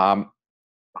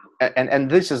 And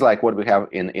this is like what we have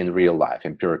in real life,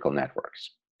 empirical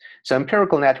networks. So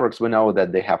empirical networks, we know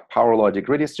that they have power law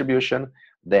degree distribution.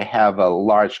 They have a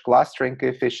large clustering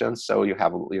coefficient. So you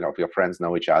have, if your friends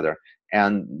know each other,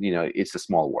 and it's a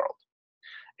small world.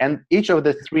 And each of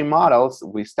the 3 models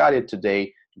we studied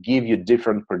today give you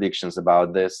different predictions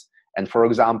about this. And for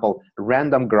example,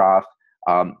 random graph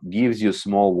gives you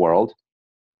small world,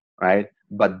 right?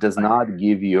 But does not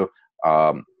give you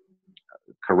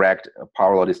correct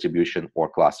power law distribution or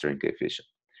clustering coefficient.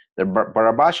 The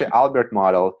Barabasi-Albert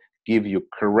model give you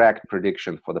correct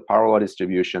prediction for the power law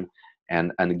distribution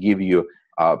and give you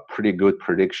a pretty good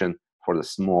prediction for the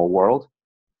small world.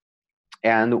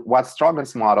 And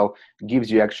Watts-Strogats model gives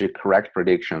you actually correct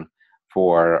prediction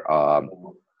for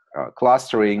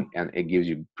clustering, and it gives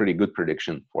you pretty good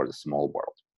prediction for the small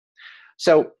world.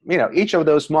 So, each of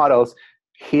those models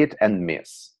hit and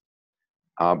miss.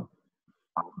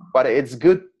 But it's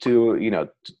good to,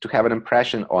 to have an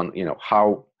impression on,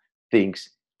 how things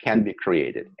can be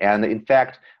created. And in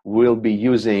fact, we'll be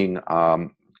using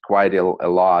quite a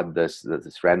lot this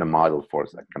random model for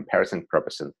like comparison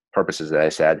purposes that I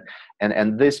said.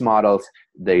 And these models,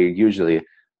 they're usually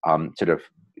sort of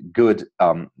good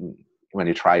when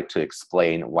you try to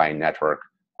explain why network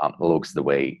looks the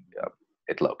way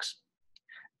it looks.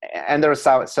 And there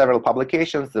are several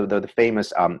publications, the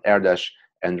famous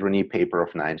Erdos-Reni paper of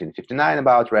 1959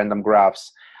 about random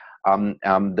graphs,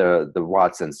 the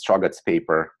Watts and Strogats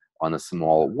paper on a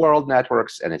small world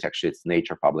networks, and it's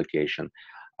Nature publication.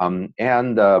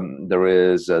 There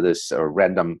is this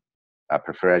random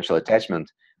preferential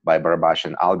attachment by Barabasi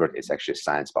and Albert. It's actually a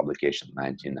Science publication,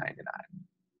 1999.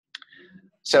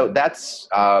 So that's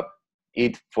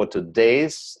it for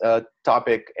today's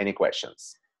topic. Any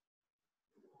questions?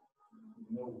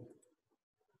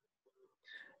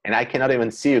 And I cannot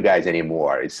even see you guys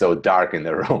anymore. It's so dark in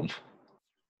the room.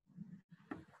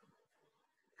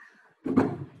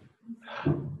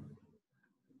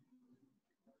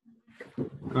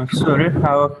 Sorry,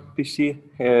 our PC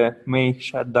may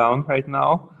shut down right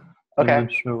now. Okay. I'm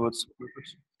not sure what's the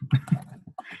purpose.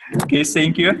 Okay,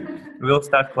 thank you. We'll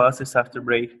start classes after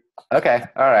break. Okay,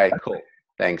 all right, cool.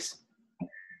 Thanks.